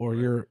 Right.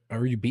 or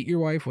Right. you beat your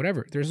wife,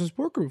 whatever, there's a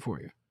support group for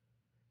you.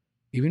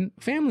 Even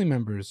family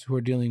members who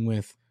are dealing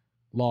with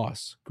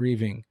loss,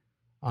 grieving.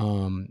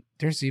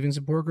 There's even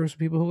support groups for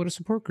people who go to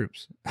support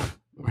groups,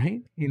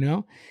 right?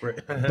 Right.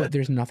 But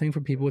there's nothing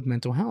for people with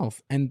mental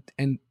health, and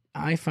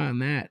I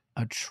find that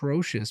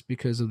atrocious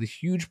because of the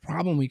huge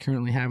problem we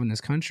currently have in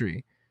this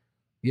country,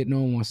 yet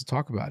no one wants to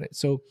talk about it.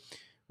 So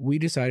we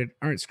decided,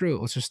 all right, screw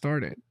it, let's just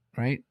start it,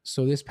 right?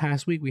 So this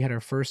past week we had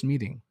our first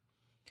meeting,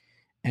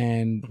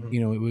 and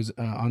Mhm. it was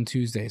on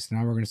Tuesdays. So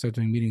now we're going to start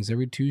doing meetings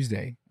every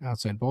Tuesday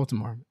outside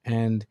Baltimore.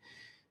 And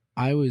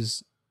I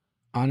was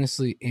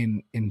honestly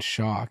in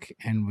shock,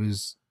 and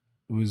was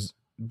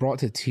brought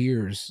to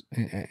tears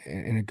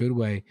in a good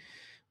way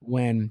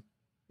when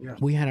Yeah.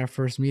 we had our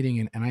first meeting,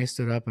 and I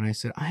stood up and I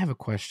said, I have a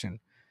question.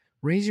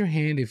 Raise your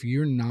hand if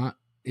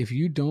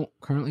you don't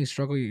currently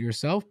struggle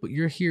yourself, but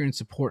you're here in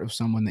support of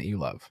someone that you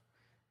love.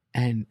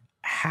 And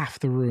half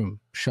the room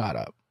shot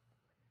up.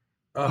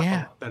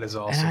 Yeah. Oh, that is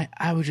And I, awesome.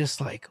 I was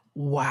just like,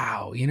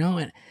 wow,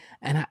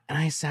 and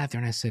I sat there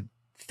and I said,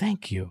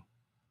 thank you.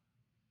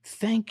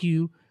 Thank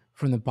you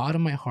from the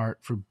bottom of my heart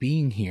for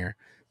being here,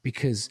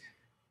 because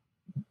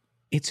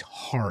it's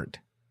hard.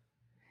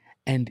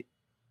 And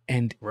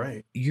and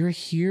Right. you're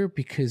here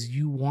because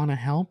you want to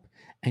help,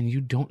 and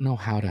you don't know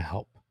how to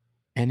help.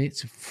 And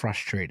it's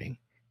frustrating.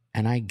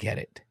 And I get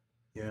it.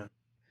 Yeah.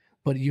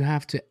 But you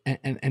have to,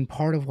 and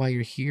part of why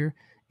you're here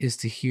is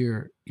to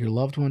hear your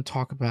loved one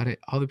talk about it,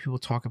 other people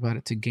talk about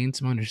it, to gain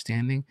some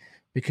understanding.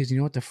 Because you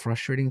know what the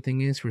frustrating thing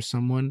is for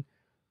someone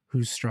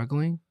who's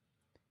struggling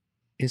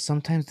is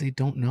sometimes they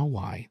don't know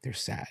why they're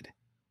sad.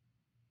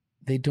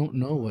 They don't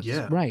know what's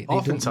Yeah, right. They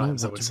don't know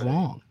oftentimes I would what's say.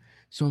 wrong.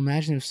 So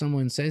imagine if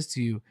someone says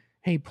to you,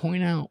 "Hey,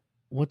 point out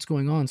what's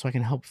going on so I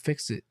can help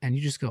fix it," and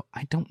you just go,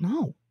 "I don't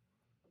know."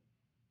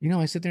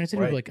 I sit there and say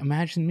to people Right. like,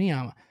 imagine me,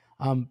 I'm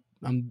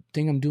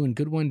think I'm doing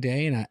good one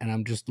day, and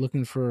I'm just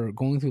looking for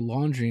going through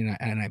laundry,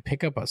 and I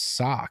pick up a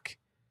sock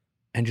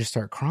and just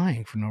start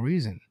crying for no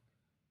reason,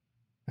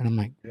 and I'm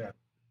like, Yeah.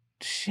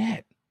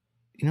 shit,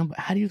 but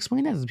how do you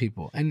explain that to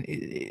people? And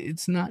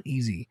it's not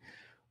easy,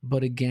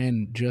 but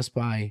again, just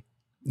by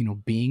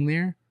being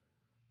there,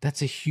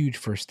 that's a huge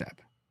first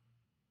step.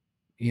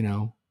 It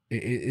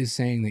is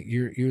saying that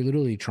you're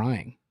literally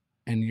trying,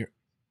 and you're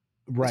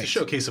It's a right,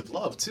 showcase of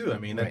love too. I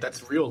mean, right,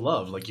 that's real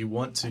love. Like you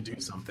want to do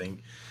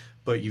something,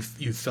 but you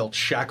felt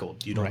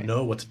shackled. You don't right.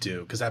 know what to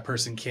do because that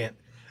person can't,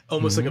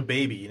 almost like Mm-hmm. a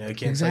baby,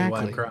 can't tell you why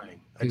I'm Exactly. crying.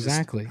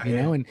 Exactly. I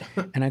am.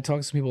 And I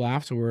talked to some people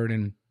afterward,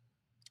 and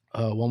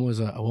one was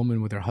a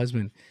woman with her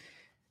husband,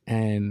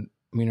 and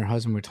me and her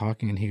husband were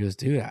talking, and he goes,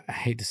 "Dude, I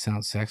hate to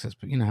sound sexist,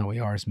 but you know how we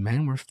are as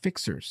men, we're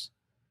fixers,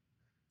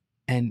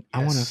 and I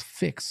want to Yes.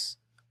 fix.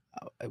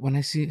 When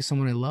I see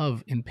someone I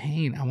love in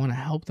pain, I want to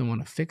help them,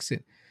 want to fix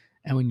it,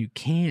 and when you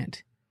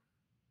can't,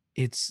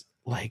 it's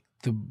like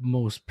the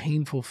most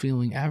painful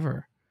feeling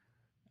ever.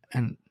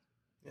 And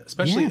yeah,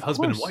 Especially of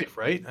husband and course, wife,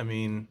 right? I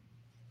mean,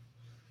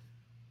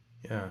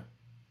 yeah.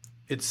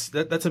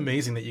 That's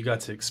amazing that you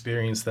got to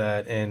experience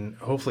that, and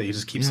hopefully it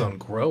just keeps yeah, on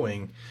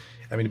growing.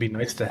 I mean, it'd be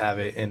nice to have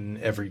it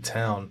in every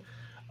town.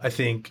 I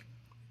think,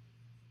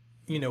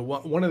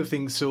 one of the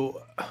things,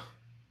 so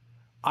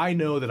I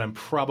know that I'm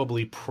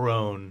probably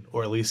prone,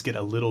 or at least get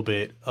a little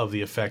bit of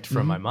the effect from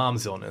mm-hmm. my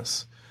mom's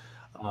illness.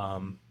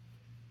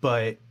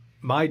 But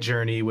my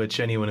journey, which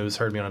anyone who's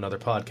heard me on another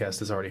podcast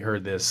has already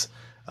heard this,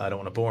 I don't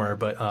want to bore her,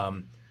 but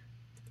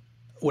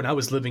when I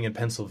was living in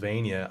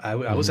Pennsylvania, I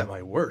was Mm-hmm. at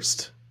my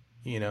worst.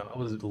 I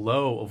was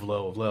low of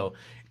low of low.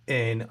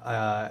 And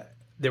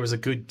there was a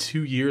good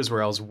 2 years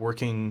where I was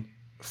working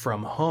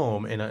from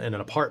home in an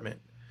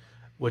apartment,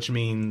 which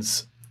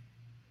means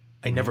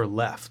I Right, never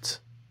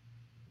left.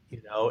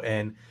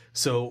 And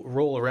so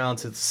roll around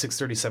to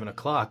 6:30, 7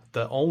 o'clock.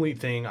 The only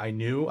thing I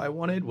knew I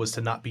wanted was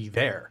to not be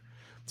there.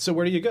 So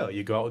where do you go?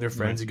 You go out with your right,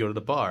 friends, you go to the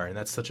bar, and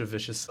that's such a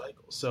vicious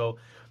cycle. So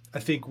I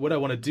think what I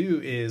want to do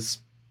is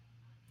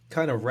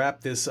kind of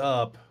wrap this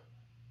up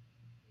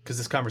because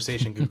this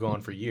conversation could go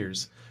on for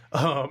years.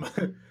 Um,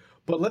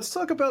 but let's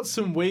talk about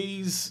some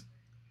ways,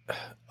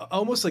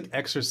 almost like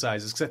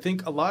exercises, because I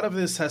think a lot of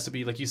this has to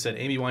be, like you said,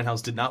 Amy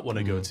Winehouse did not want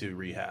to go mm-hmm. to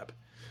rehab.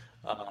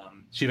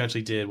 She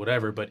eventually did,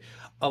 whatever. But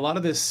a lot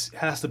of this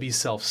has to be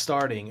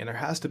self-starting, and there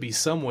has to be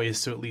some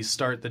ways to at least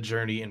start the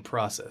journey and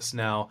process.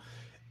 Now,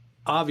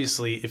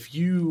 obviously, if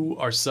you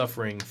are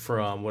suffering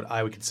from what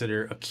I would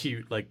consider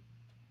acute, like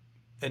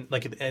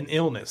an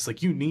illness,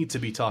 like you need to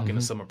be talking to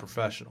Mm-hmm. someone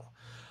professional.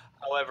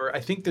 However, I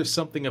think there's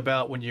something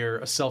about when you're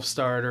a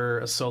self-starter,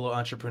 a solo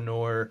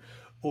entrepreneur,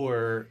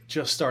 or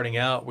just starting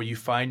out where you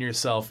find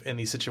yourself in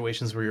these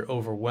situations where you're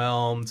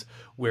overwhelmed,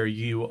 where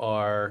you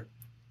are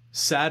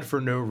sad for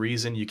no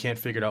reason, you can't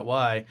figure out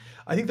why.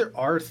 I think there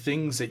are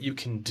things that you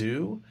can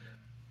do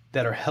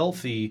that are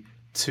healthy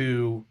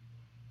to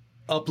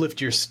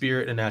uplift your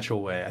spirit in a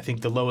natural way. I think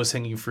the lowest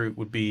hanging fruit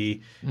would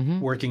be Mm-hmm.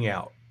 working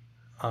out.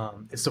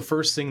 It's the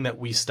first thing that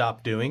we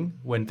stop doing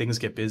when things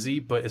get busy,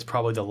 but it's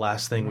probably the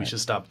last thing we Right. should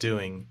stop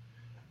doing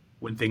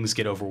when things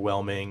get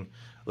overwhelming.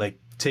 Like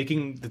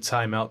taking the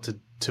time out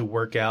to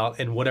work out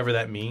and whatever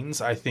that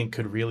means, I think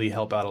could really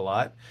help out a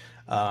lot.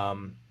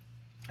 Um,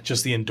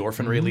 just the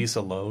endorphin Mm-hmm. release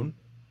alone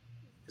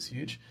is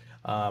huge.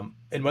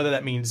 And whether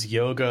that means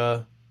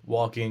yoga,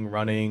 walking,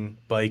 running,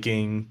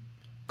 biking,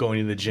 going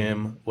to the Mm-hmm.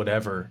 gym,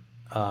 whatever,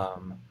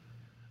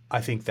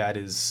 I think that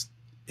is,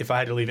 if I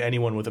had to leave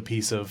anyone with a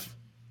piece of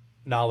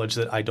knowledge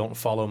that I don't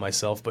follow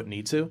myself but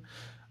need to,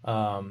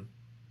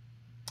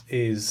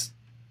 is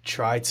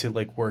try to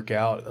like work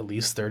out at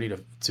least 30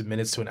 to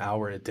minutes to an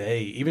hour a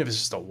day, even if it's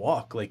just a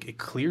walk. Like it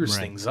clears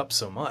Right. things up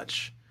so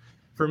much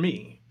for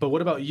me. But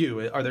what about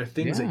you? Are there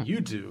things that Yeah.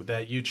 you do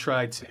that you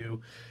try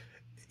to,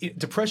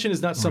 depression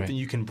is not Right. something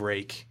you can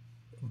break,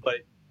 but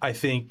I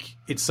think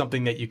it's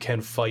something that you can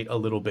fight a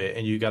little bit,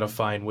 and you got to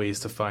find ways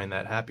to find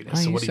that Oh,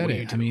 happiness. So you what said do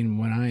you it. I do? mean,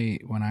 when I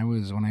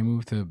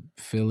moved to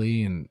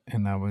Philly, and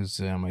I was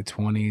in my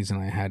 20s, and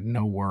I had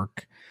no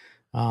work.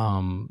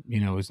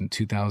 It was in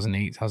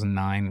 2008,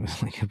 2009. It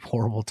was like a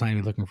horrible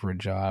time looking for a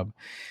job,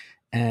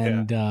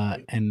 Yeah.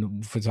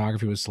 and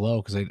photography was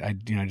slow because I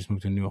just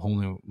moved to a whole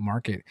new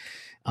market.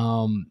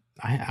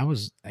 I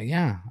was,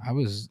 yeah, I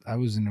was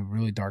in a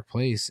really dark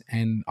place,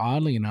 and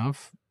oddly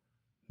enough,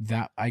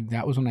 that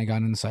was when I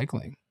got into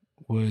cycling.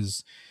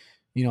 Was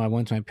I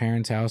went to my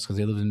parents' house because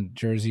they lived in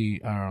Jersey.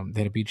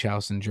 They had a beach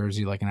house in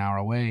Jersey, like an hour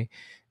away,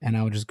 and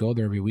I would just go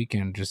there every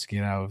weekend just to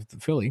get out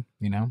of Philly.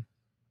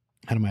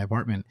 out of my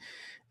apartment,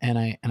 and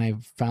I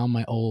found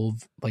my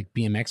old like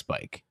BMX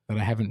bike that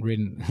I haven't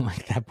ridden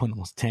like that one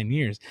almost 10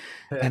 years.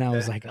 And I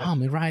was like, oh, I'm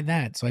gonna ride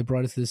that. So I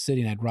brought it to the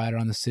city and I'd ride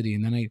around the city.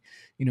 And then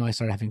I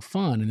started having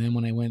fun. And then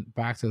when I went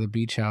back to the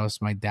beach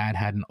house, my dad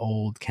had an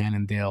old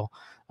Cannondale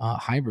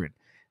hybrid.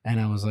 And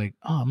I was like,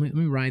 oh, let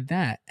me ride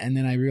that. And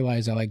then I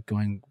realized I like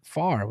going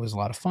far. It was a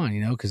lot of fun,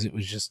 because it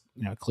was just,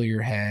 clear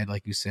your head,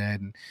 like you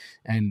said,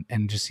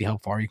 and just see how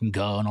far you can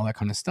go and all that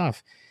kind of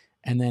stuff.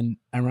 And then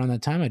around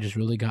that time, I just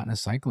really got into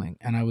cycling.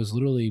 And I was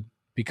literally,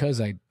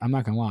 because I'm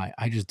not gonna lie,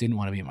 I just didn't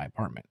want to be in my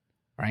apartment,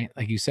 right?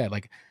 Like you said,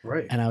 like,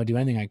 Right. and I would do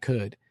anything I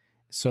could.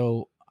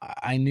 So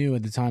I knew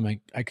at the time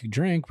I could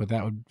drink, but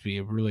that would be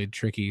a really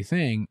tricky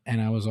thing.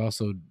 And I was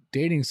also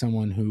dating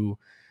someone who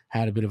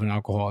had a bit of an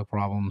alcoholic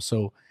problem.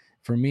 So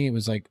for me, it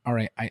was like, all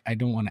right, I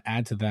don't want to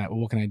add to that. Well,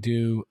 what can I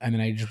do? And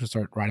then I just would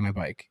start riding my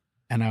bike.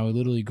 And I would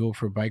literally go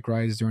for bike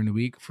rides during the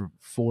week for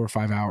 4 or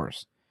 5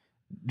 hours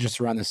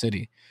just around the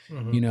city,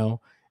 Hmm. you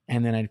know?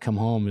 And then I'd come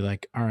home and be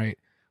like, all right,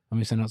 let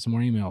me send out some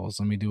more emails.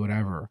 Let me do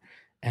whatever.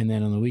 And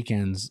then on the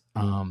weekends,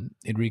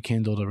 it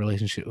rekindled a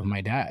relationship with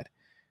my dad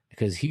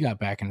because he got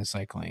back into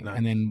cycling. And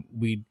Nice. then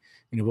we'd,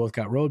 both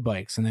got road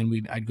bikes. And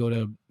then I'd go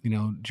to,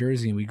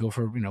 Jersey, and we'd go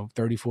for,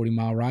 30, 40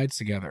 mile rides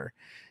together,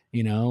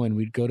 and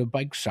we'd go to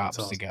bike That's shops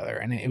awesome. together.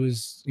 And it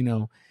was,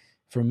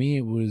 for me,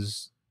 it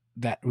was,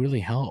 that really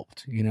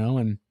helped,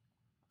 and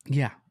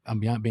yeah, I'm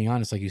being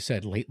honest, like you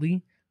said,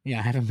 lately, yeah,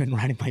 I haven't been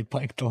riding my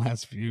bike the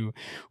last few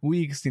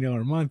weeks,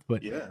 or month,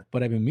 but Yeah.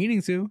 I've been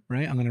meaning to,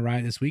 right? I'm gonna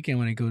ride this weekend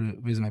when I go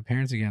to visit my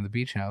parents again at the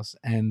beach house.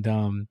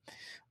 And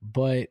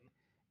but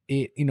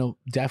it,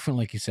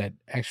 definitely, like you said,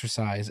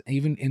 exercise,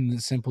 even in the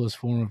simplest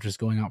form of just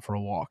going out for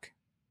a walk,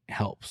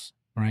 helps,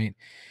 right?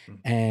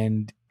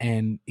 Mm.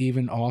 And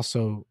even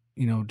also,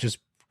 just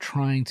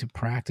trying to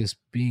practice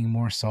being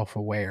more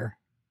self-aware,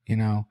 you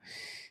know,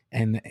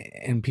 and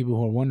people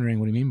who are wondering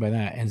what do you mean by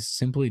that, and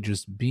simply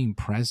just being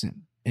present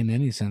in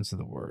any sense of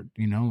the word.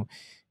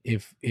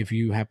 If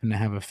you happen to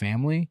have a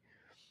family,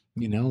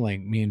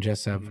 like me and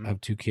Jess Hmm.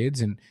 have two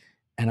kids, and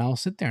I'll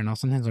sit there and I'll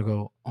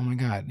go, oh my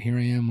god, here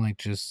I am, like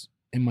just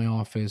in my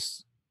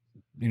office,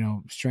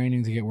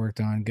 straining to get work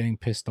done, getting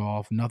pissed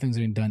off, nothing's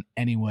getting done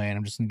anyway, and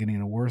I'm just getting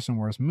in a worse and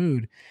worse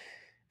mood.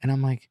 And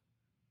I'm like,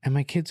 and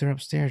my kids are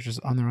upstairs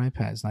just on their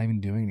iPads, not even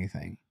doing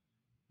anything,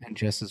 and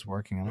Jess is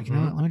working. I'm like, you know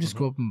Hmm. what? Let me just Hmm.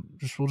 go up and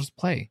we'll just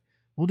play.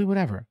 We'll do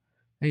whatever.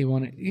 Hey, you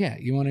want to go There's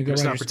ride an your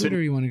opportunity.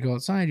 scooter? You want to go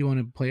outside? You want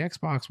to play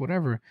Xbox?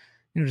 Whatever.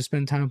 Just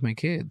spend time with my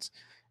kids.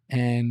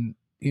 And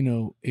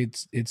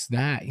it's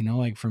that.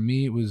 Like for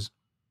me, it was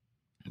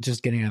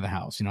just getting out of the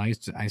house.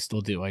 I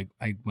still do. I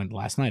went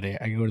last night.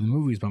 I go to the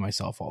movies by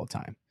myself all the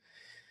time.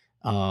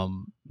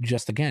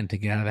 Just again to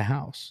get out of the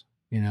house.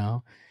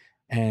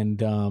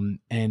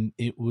 And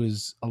it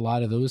was a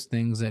lot of those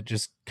things that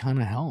just kind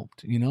of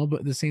helped. But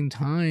at the same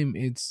time,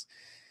 it's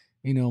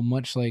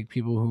much like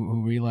people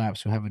who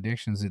relapse, who have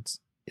addictions, it's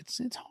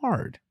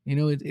hard.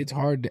 It's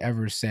hard to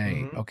ever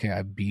say, Hmm. okay,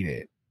 I beat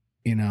it.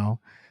 you know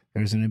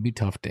there's going to be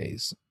tough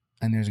days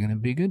and there's going to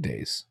be good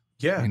days.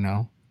 Yeah. you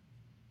know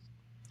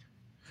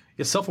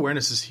Yeah. Self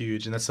awareness is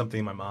huge, and that's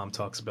something my mom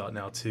talks about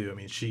now too. I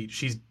mean, she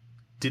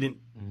didn't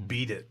mm-hmm.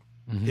 beat it.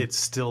 Mm-hmm. It's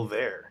still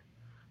there.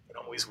 It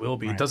always will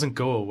be. It Right. doesn't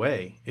go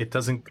away. It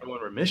doesn't go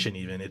in remission.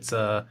 Even it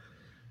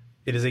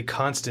is a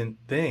constant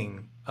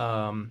thing.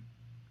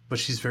 But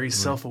she's very Right.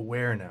 self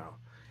aware now,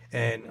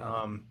 and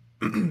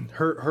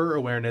her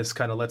awareness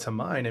kind of led to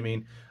mine. I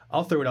mean,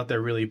 I'll throw it out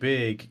there really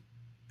big.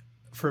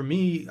 For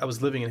me, I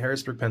was living in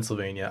Harrisburg,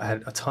 Pennsylvania. I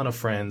had a ton of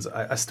friends.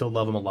 I still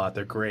love them a lot.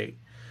 They're great.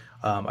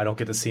 I don't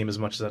get to see them as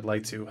much as I'd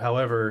like to.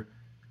 However,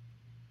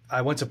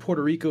 I went to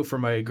Puerto Rico for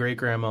my great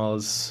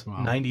grandma's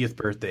Wow. 90th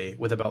birthday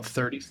with about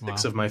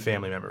 36 Wow. of my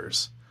family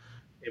members.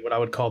 What I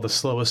would call the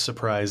slowest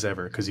surprise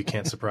ever, because you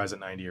can't surprise a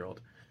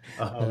 90-year-old.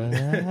 Um,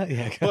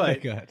 Yeah.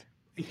 but Good.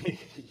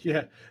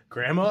 yeah,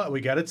 Grandma, we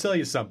got to tell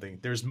you something.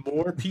 There's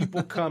more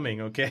people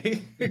coming,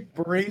 okay?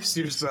 Brace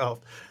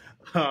yourself.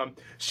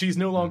 She's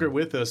no longer Mm.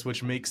 with us,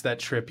 which makes that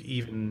trip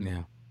even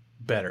Yeah.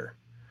 better.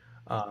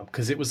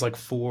 Because it was like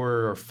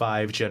 4 or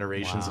 5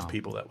 generations of Wow.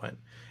 people that went.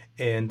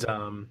 And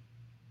I'm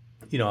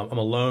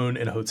alone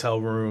in a hotel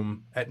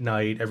room at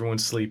night.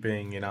 Everyone's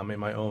sleeping, and I'm in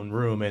my own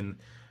room, and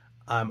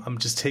I'm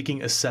just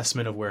taking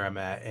assessment of where I'm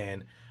at.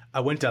 And I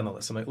went down the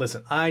list. I'm like,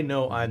 listen, I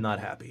know I'm Mm-hmm. not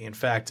happy. In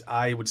fact,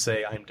 I would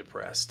say I'm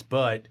depressed,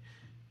 but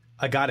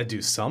I got to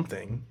do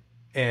something.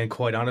 And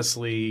quite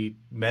honestly,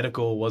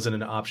 medical wasn't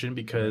an option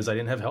because Right. I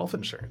didn't have health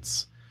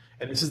insurance.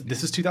 And this Yeah.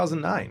 is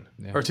 2009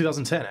 Yeah. or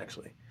 2010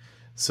 actually.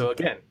 So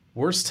again,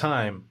 worst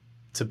time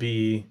to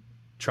be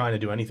trying to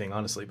do anything,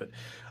 honestly. But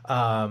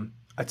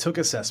I took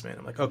assessment.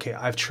 I'm like, okay,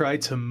 I've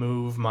tried to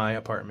move my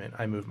apartment.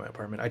 I moved my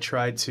apartment. I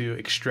tried to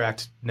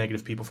extract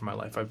negative people from my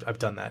life. I've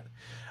done that.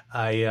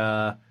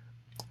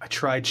 I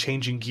tried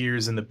changing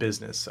gears in the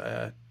business.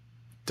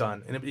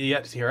 Done. And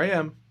yet here I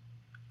am.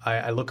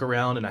 I look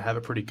around and I have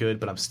it pretty good,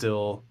 but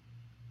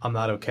I'm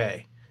not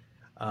okay.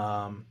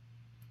 Um,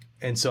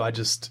 and so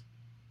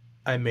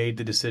I made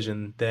the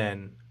decision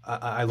then.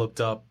 I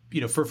looked up,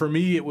 for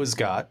me, it was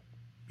God.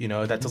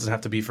 That doesn't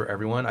have to be for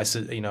everyone. I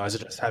said, I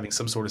suggest having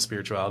some sort of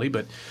spirituality,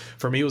 but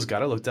for me, it was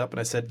God. I looked up and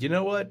I said, you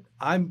know what?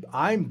 I'm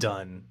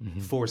done Mm-hmm.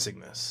 forcing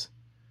this.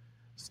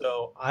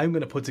 So I'm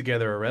going to put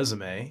together a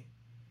resume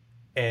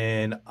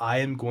and I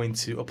am going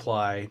to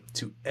apply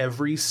to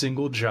every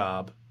single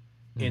job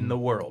in Mm-hmm. the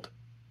world.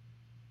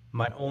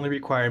 My only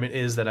requirement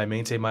is that I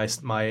maintain my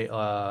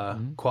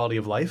Mm-hmm. quality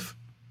of life,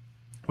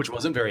 which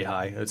wasn't very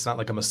high. It's not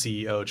like I'm a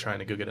CEO trying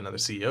to go get another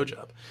CEO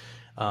job.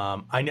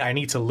 I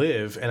need to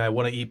live, and I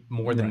want to eat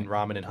more than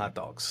Right. ramen and hot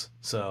dogs.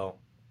 So,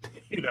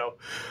 you know,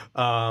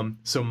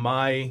 so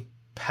my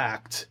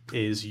pact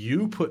is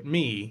you put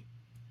me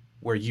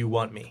where you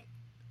want me,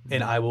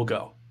 and Mm-hmm. I will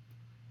go.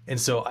 And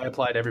so I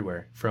applied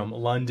everywhere from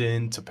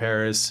London to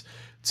Paris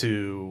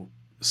to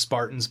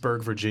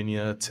Spartansburg,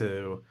 Virginia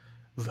to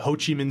Ho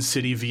Chi Minh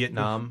City, Oof.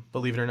 Vietnam.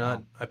 Believe it or not,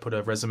 Wow. I put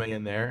a resume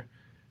in there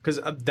because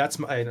that's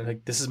my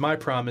like, this is my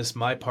promise.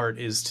 My part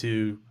is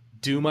to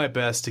do my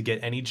best to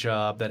get any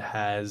job that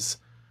has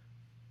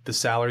the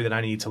salary that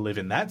I need to live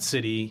in that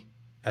city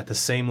at the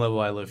same level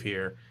I live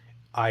here.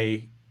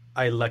 I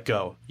I let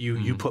go. You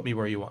Mm-hmm. put me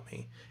where you want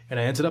me, and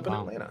I ended up in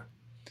Wow. Atlanta.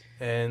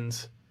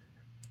 And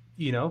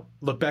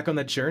look back on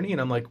that journey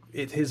and I'm like,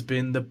 it has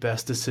been the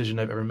best decision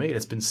I've ever made.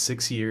 It's been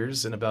 6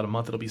 years. In about a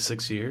month, it'll be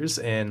 6 years.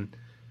 And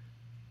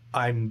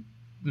I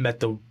met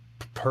the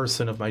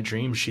person of my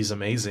dreams. She's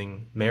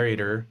amazing. Married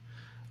her.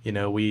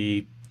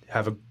 We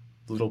have a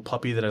little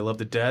puppy that I love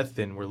to death.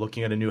 And we're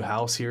looking at a new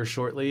house here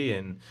shortly.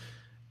 And,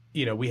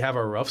 we have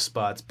our rough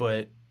spots.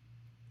 But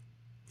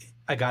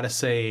I got to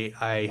say,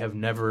 I have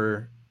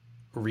never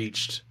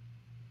reached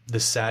the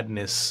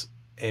sadness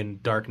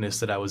and darkness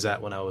that I was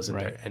at when I was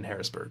Right. in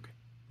Harrisburg.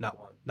 Not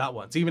once. Not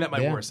once. Even at my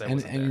Yeah. worst, I And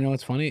wasn't and you there. know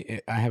what's funny?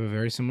 I have a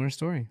very similar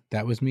story.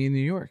 That was me in New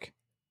York,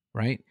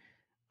 right?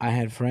 I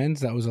had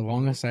friends. That was the Mm-hmm.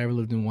 longest I ever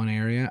lived in one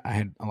area. I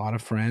had a lot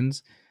of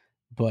friends,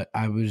 but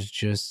I was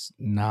just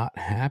not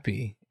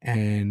happy.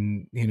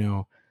 And,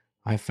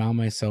 I found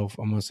myself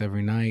almost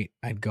every night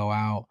I'd go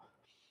out,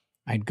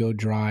 I'd go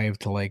drive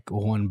to like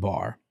one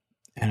bar,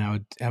 and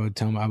I would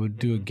tell them I would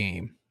do a Mm-hmm.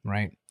 game,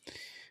 right?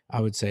 I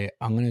would say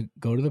I'm going to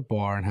go to the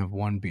bar and have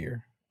one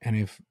beer. And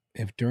if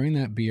during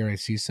that beer I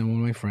see some of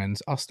my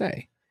friends, I'll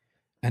stay.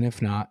 And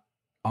if not,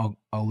 I'll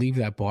leave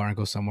that bar and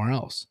go somewhere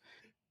else.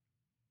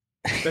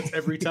 That's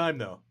every time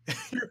though.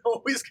 You're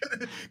always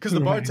gonna because the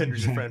Right,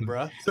 bartender's your friend,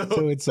 exactly. bruh. So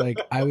So it's like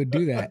I would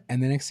do that,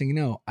 and the next thing you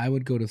know, I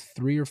would go to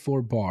 3 or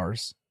 4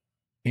 bars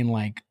in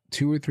like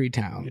 2 or 3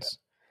 yeah, towns,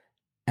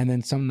 and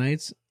then some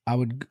nights I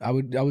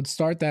would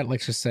start that,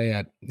 let's just say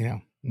at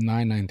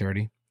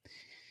 9:30,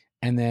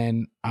 and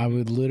then I mm-hmm.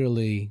 would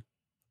literally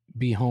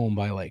be home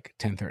by like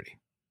 10:30.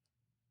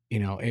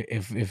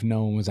 If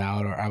no one was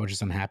out or I was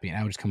just unhappy, and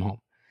I would just come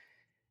home.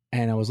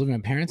 And I was living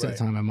with my parents at the Right,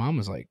 time. My mom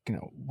was like,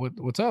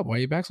 what's up? Why are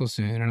you back so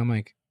soon? And I'm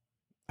like,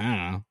 I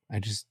don't know. I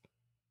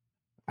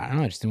don't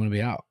know. I just didn't want to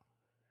be out.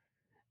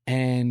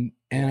 And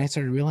yeah, I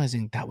started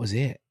realizing that was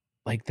it.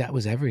 Like that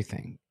was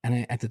everything.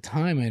 And at the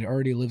time, I'd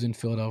already lived in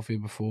Philadelphia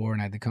before,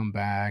 and I had to come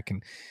back,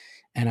 and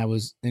I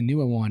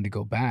knew I wanted to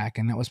go back,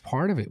 and that was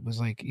part of it. Was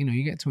like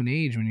you get to an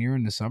age when you're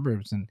in the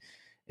suburbs, and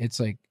it's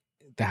like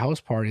the house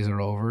parties are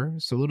over.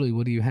 So literally,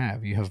 what do you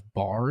have? You have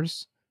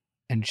bars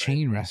and right.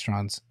 chain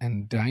restaurants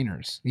and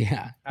diners.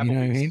 Yeah, you know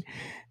what I mean. Applebee's.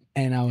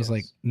 And I was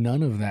like, Yes,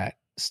 none of that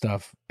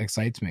stuff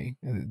excites me.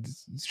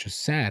 It's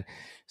just sad.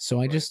 So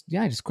right.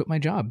 I just quit my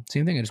job.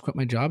 Same thing. I just quit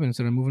my job and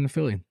said I'm moving to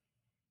Philly.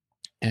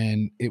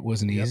 And it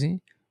wasn't Yep.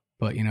 easy,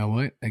 but you know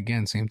what?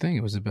 Again, same thing.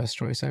 It was the best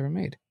choice I ever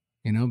made.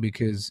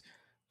 Because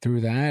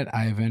through that,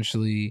 I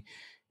eventually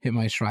hit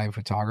my stride in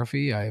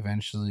photography. I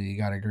eventually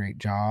got a great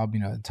job,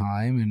 at the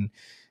time, and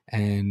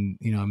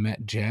I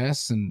met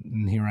Jess,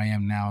 and here I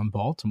am now in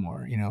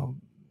Baltimore.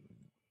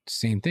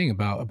 Same thing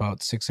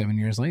about 6 7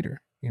 years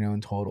later.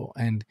 In total,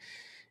 and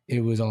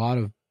it was a lot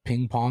of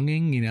ping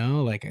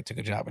ponging. Like I took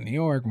a job in New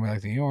York, went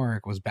back to New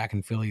York, was back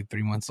in Philly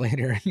 3 months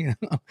later. And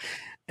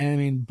I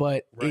mean,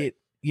 but Right.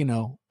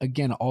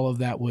 again, all of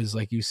that was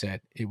like you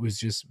said, it was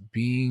just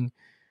being,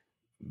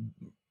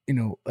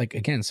 like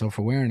again,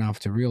 self-aware enough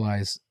to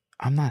realize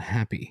I'm not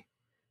happy.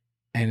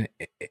 And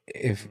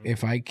if Mm-hmm.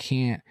 if I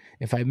can't,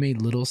 if I've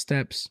made little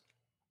steps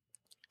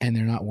and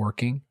they're not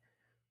working,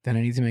 then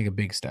I need to make a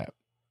big step.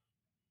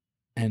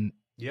 And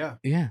Yeah.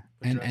 yeah,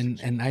 A and drastic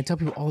and and I change. tell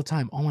people all the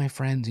time, all my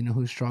friends,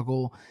 who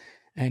struggle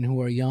and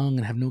who are young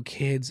and have no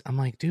kids, I'm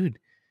like, dude,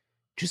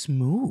 just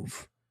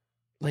move.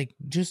 Like,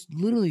 just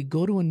literally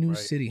go to a new Right.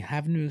 city,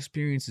 have new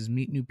experiences,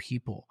 meet new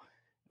people.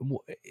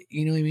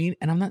 You know what I mean?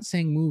 And I'm not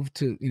saying move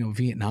to,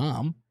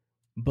 Vietnam,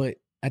 but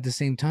at the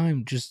same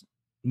time, just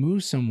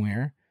move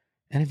somewhere.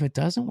 And if it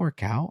doesn't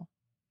work out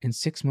in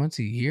 6 months,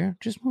 a year,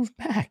 just move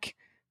back.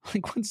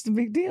 Like, what's the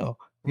big deal?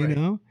 You Right.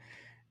 know?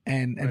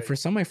 And Right. for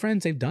some of my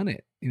friends, they've done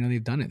it.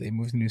 They've done it. They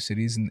moved to new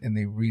cities, and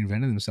they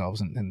reinvented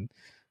themselves, and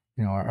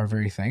are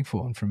very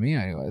thankful. And for me,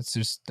 it's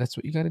just, that's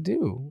what you got to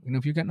do.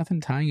 If you've got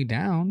nothing tying you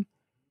down,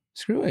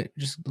 screw it.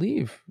 Just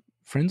leave.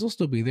 Friends will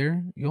still be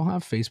there. You'll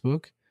have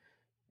Facebook.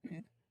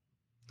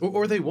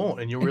 or they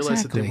won't, and you'll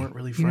realize that they weren't Exactly.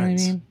 really You know what I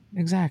friends, mean?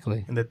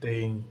 Exactly. and that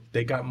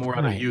they got more out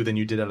of Right. you than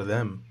you did out of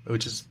them,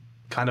 which is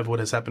kind of what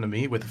has happened to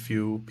me with a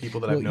few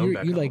people that I've Well, known you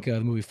back like home.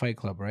 the movie Fight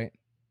Club, right?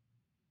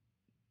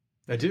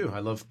 I do. I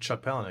love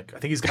Chuck Palahniuk. I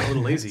think he's gotten a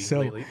little lazy So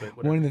lately, but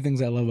one of whatever. the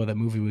things I love about that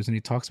movie was when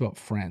he talks about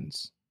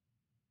friends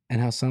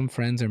and how some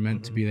friends are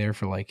meant to Hmm. be there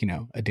for like,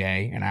 a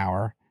day, an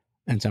hour,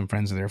 and some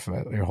friends are there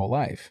for your whole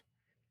life,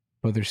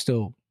 but they're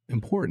still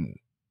important.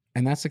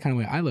 And that's the kind of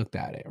way I looked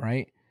at it,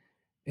 right?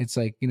 It's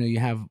like, you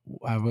have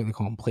what they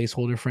call them,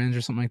 placeholder friends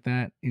or something like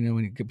that. When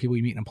you get people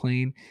you meet in a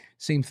plane,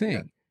 same Yeah.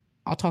 thing.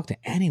 I'll talk to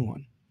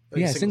anyone. Like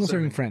Yeah, single single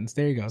serving serving, friends.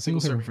 There you go. Single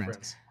single serving serving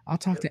friends. friends. I'll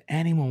talk Yep. to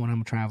anyone when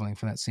I'm traveling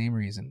for that same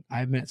reason.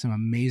 I've met some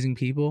amazing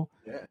people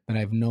Yeah. that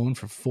I've known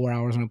for 4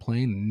 hours on a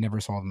plane and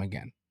never saw them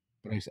again.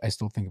 But I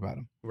still think about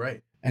them.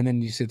 Right. And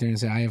then you sit there and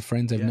say, I have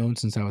friends I've Yeah. known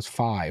since I was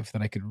 5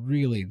 that I could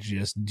really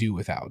just do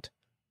without.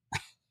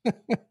 Yeah.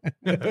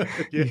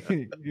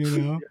 you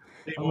know,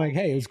 They I'm like, won't.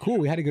 hey, it was cool.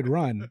 We had a good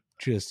run.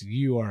 Just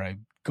you are a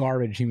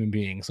garbage human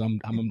being, so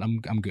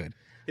I'm good.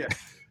 Yeah.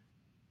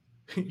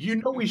 You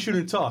know we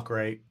shouldn't talk,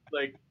 right?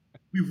 Like,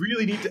 we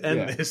really need to end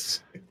Yeah,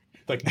 this.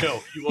 Like,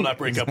 no, you will not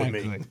break up with me.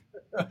 exactly.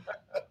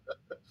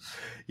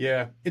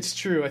 Yeah, it's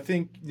true. I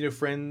think,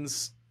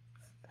 friends.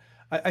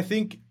 I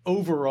think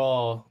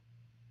overall,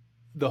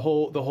 the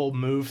whole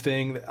move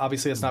thing.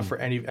 Obviously, that's not Mhm. for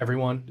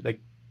everyone.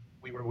 Like,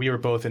 we were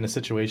both in a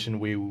situation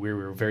we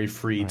were very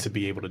free Right. to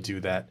be able to do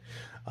that.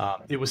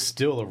 It was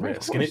still a Right, of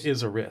risk, and it course.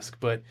 is a risk.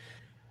 But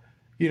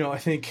I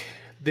think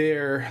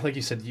like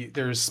you said,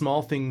 there's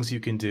small things you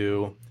can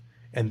do,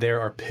 and there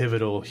are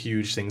pivotal,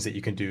 huge things that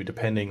you can do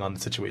depending on the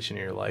situation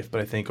in your life.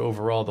 But I think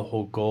overall, the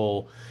whole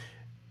goal,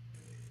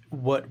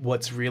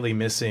 what's really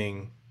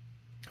missing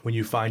when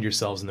you find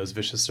yourselves in those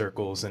vicious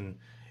circles, and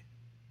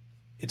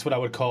it's what I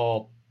would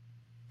call,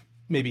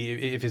 maybe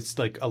if it's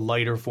like a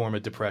lighter form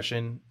of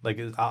depression, like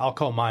I'll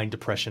call mine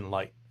depression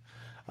light.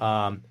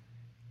 Um,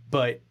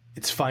 but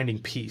it's finding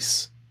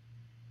peace,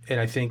 and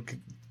I think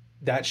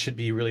that should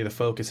be really the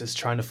focus, is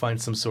trying to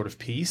find some sort of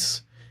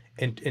peace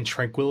and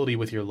tranquility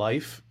with your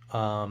life,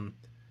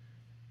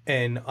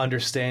 and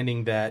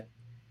understanding that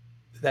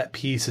that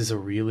peace is a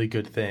really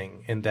good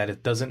thing, and that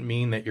it doesn't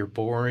mean that you're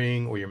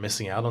boring or you're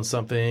missing out on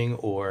something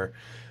or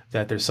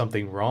that there's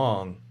something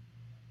wrong,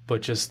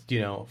 but just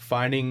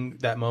finding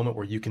that moment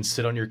where you can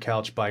sit on your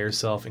couch by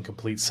yourself in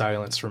complete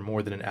silence for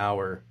more than an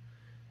hour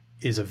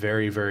is a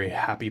very, very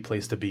happy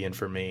place to be in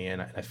for me,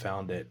 and I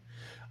found it.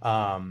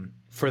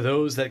 For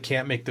those that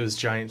can't make those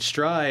giant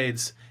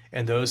strides,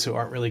 and those who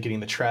aren't really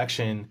getting the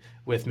traction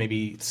with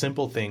maybe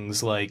simple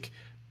things like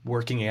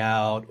working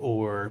out,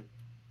 or,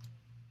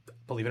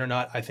 believe it or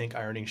not, I think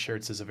ironing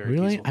shirts is a very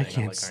Really, peaceful I thing. I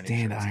can't like ironing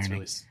stand shirts. It's ironing.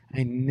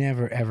 really, I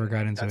never ever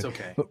got into that's it.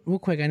 okay. But real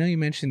quick, I know you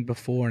mentioned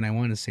before, and I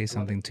want to say I love it.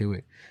 something to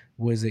it.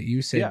 Was that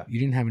you said Yeah. you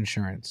didn't have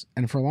insurance,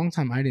 and for a long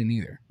time I didn't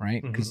either,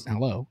 right? Hmm. Because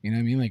hello, you know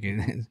what I mean? Like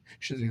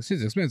it's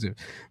expensive.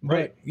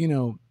 Right.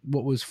 But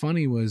what was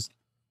funny was,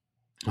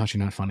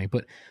 actually not funny,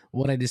 but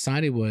what I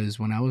decided was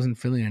when I wasn't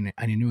feeling it,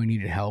 I knew I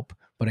needed help,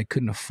 but I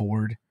couldn't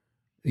afford,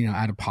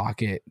 out of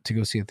pocket to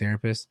go see a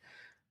therapist.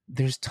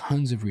 There's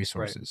tons of Right.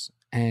 resources,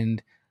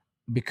 and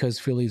because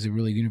Philly is a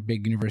really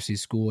big university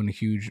school and a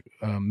huge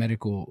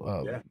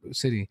medical Yeah.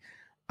 city,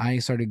 I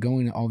started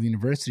going to all the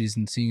universities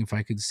and seeing if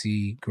I could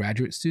see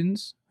graduate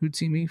students who'd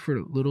see me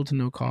for little to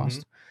no Hmm.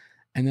 cost.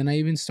 And then I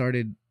even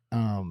started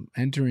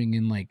entering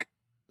in like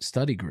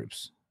study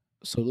groups.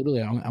 So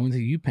literally, I went to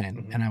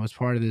UPenn Hmm. and I was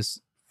part of this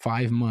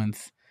 5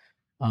 month,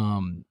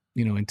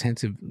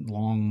 intensive,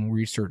 long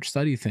research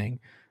study thing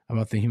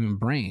about the human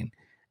brain.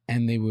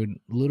 And they would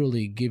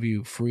literally give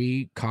you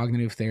free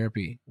cognitive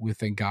therapy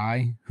with a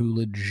guy who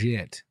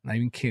legit, not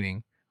even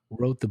kidding,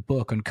 wrote the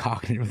book on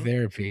cognitive Hmm.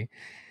 therapy,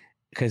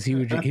 because he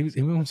was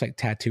almost like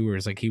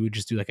tattooers. Like he would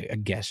just do like a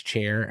guest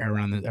chair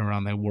around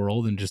the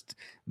world and just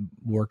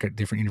work at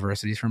different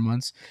universities for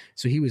months.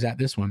 So he was at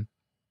this one,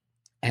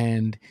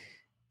 and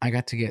I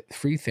got to get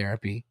free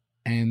therapy.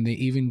 And they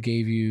even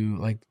gave you,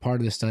 like,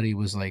 part of the study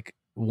was like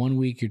 1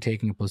 week you're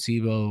taking a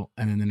placebo,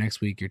 and then the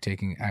next week you're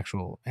taking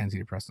actual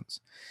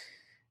antidepressants.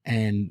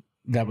 And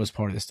that Hmm. was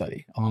part of the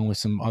study, along with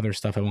some other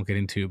stuff I won't get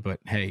into. But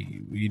hey,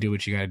 you do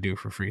what you got to do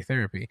for free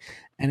therapy.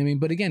 And I mean,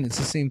 but again, it's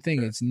the same thing.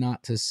 Sure. It's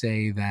not to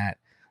say that,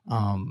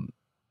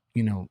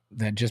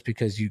 that just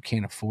because you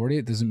can't afford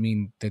it doesn't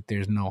mean that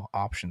there's no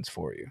options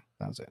for you.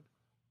 That's it.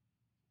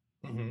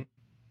 Hmm.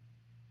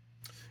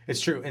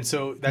 It's true, and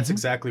so that's Mm-hmm.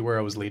 exactly where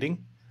I was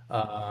leading.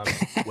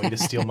 Way to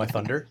steal my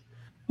thunder.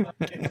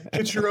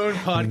 Get your own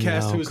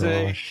podcast, No,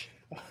 Jose. gosh.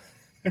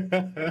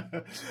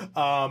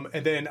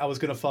 And then I was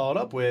going to follow it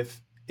up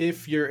with,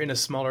 if you're in a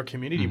smaller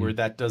community Mm-hmm. where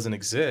that doesn't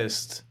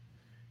exist,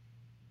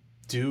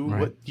 do Right.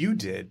 what you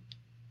did.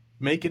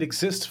 Make it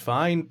exist.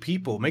 Find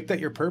people. Make that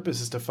your purpose,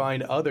 is to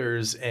find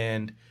others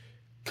and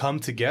come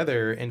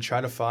together and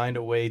try to find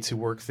a way to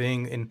work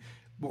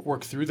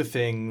through the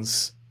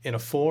things in a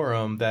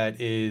forum that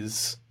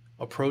is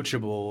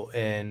approachable,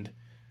 and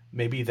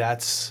maybe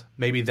that's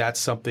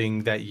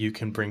something that you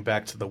can bring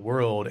back to the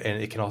world,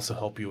 and it can also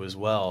help you as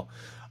well.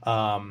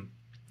 um,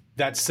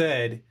 That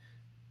said,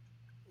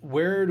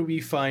 where do we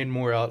find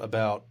more out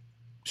about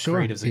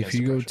Sure. Creatives If Against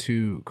you go Depression?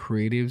 to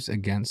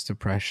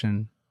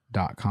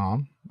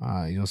creativesagainstdepression.com,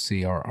 you'll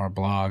see our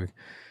blog.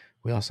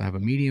 We also have a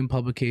Medium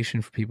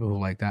publication for people who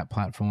like that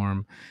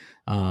platform.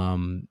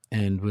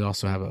 And we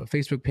also have a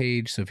Facebook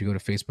page. So if you go to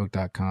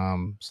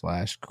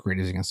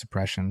facebook.com/creatives against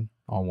depression,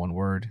 all one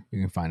word, you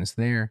can find us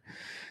there.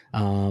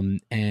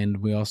 And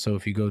we also,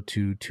 if you go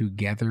to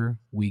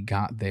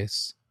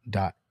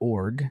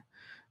togetherwegotthis.org,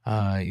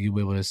 you'll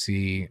be able to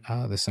see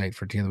the site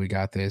for Together We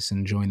Got This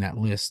and join that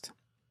list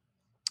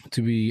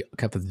to be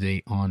kept up to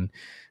date on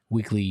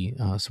weekly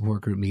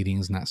support group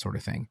meetings and that sort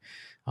of thing.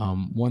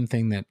 One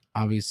thing that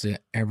obviously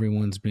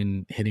everyone's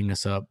been hitting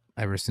us up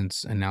ever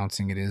since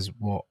announcing it is,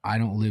 well, I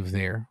don't live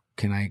there.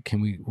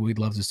 We'd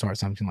love to start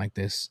something like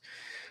this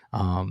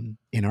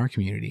in our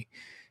community.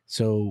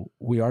 So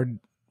we are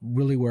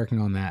really working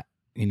on that,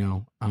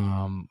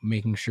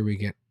 making sure we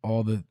get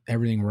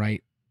everything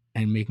right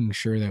and making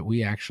sure that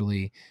we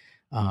actually,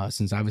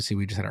 since obviously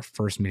we just had our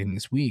first meeting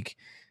this week,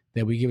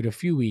 that we give it a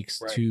few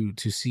weeks Right.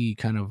 to see,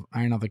 kind of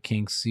iron out the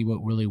kinks, see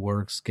what really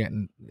works,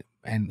 and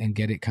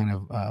get it kind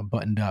of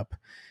buttoned up,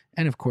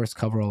 and of course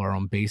cover all our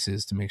own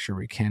bases to make sure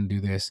we can do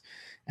this.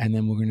 And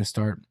then we're going to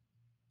start,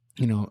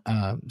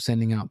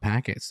 sending out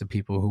packets to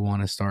people who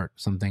want to start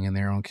something in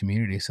their own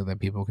community so that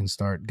people can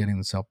start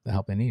getting the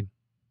help they need.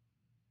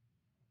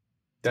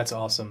 That's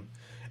awesome.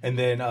 And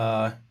then,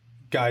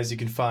 guys, you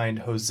can find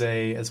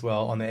Jose as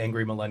well on the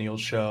Angry Millennial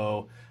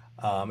Show.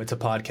 It's a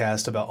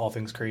podcast about all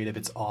things creative.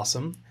 It's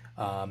awesome.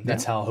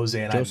 That's how Jose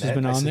and Joseph's I met.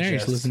 been on there. You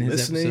should suggest listen to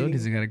his listening. episode.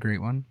 He's got a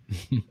great one.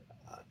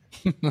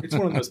 It's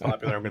one of the most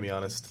popular, I'm going to be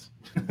honest.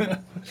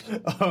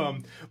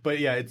 But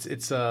yeah,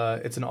 it's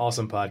an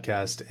awesome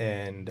podcast,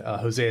 and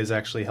Jose has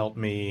actually helped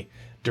me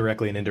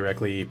directly and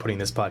indirectly putting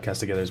this podcast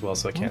together as well.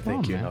 So I can't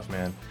thank you enough,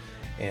 man.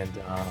 And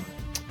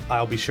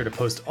I'll be sure to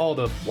post all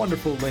the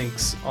wonderful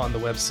links on the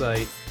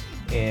website,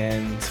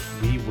 and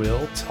we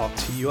will talk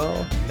to you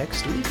all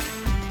next week.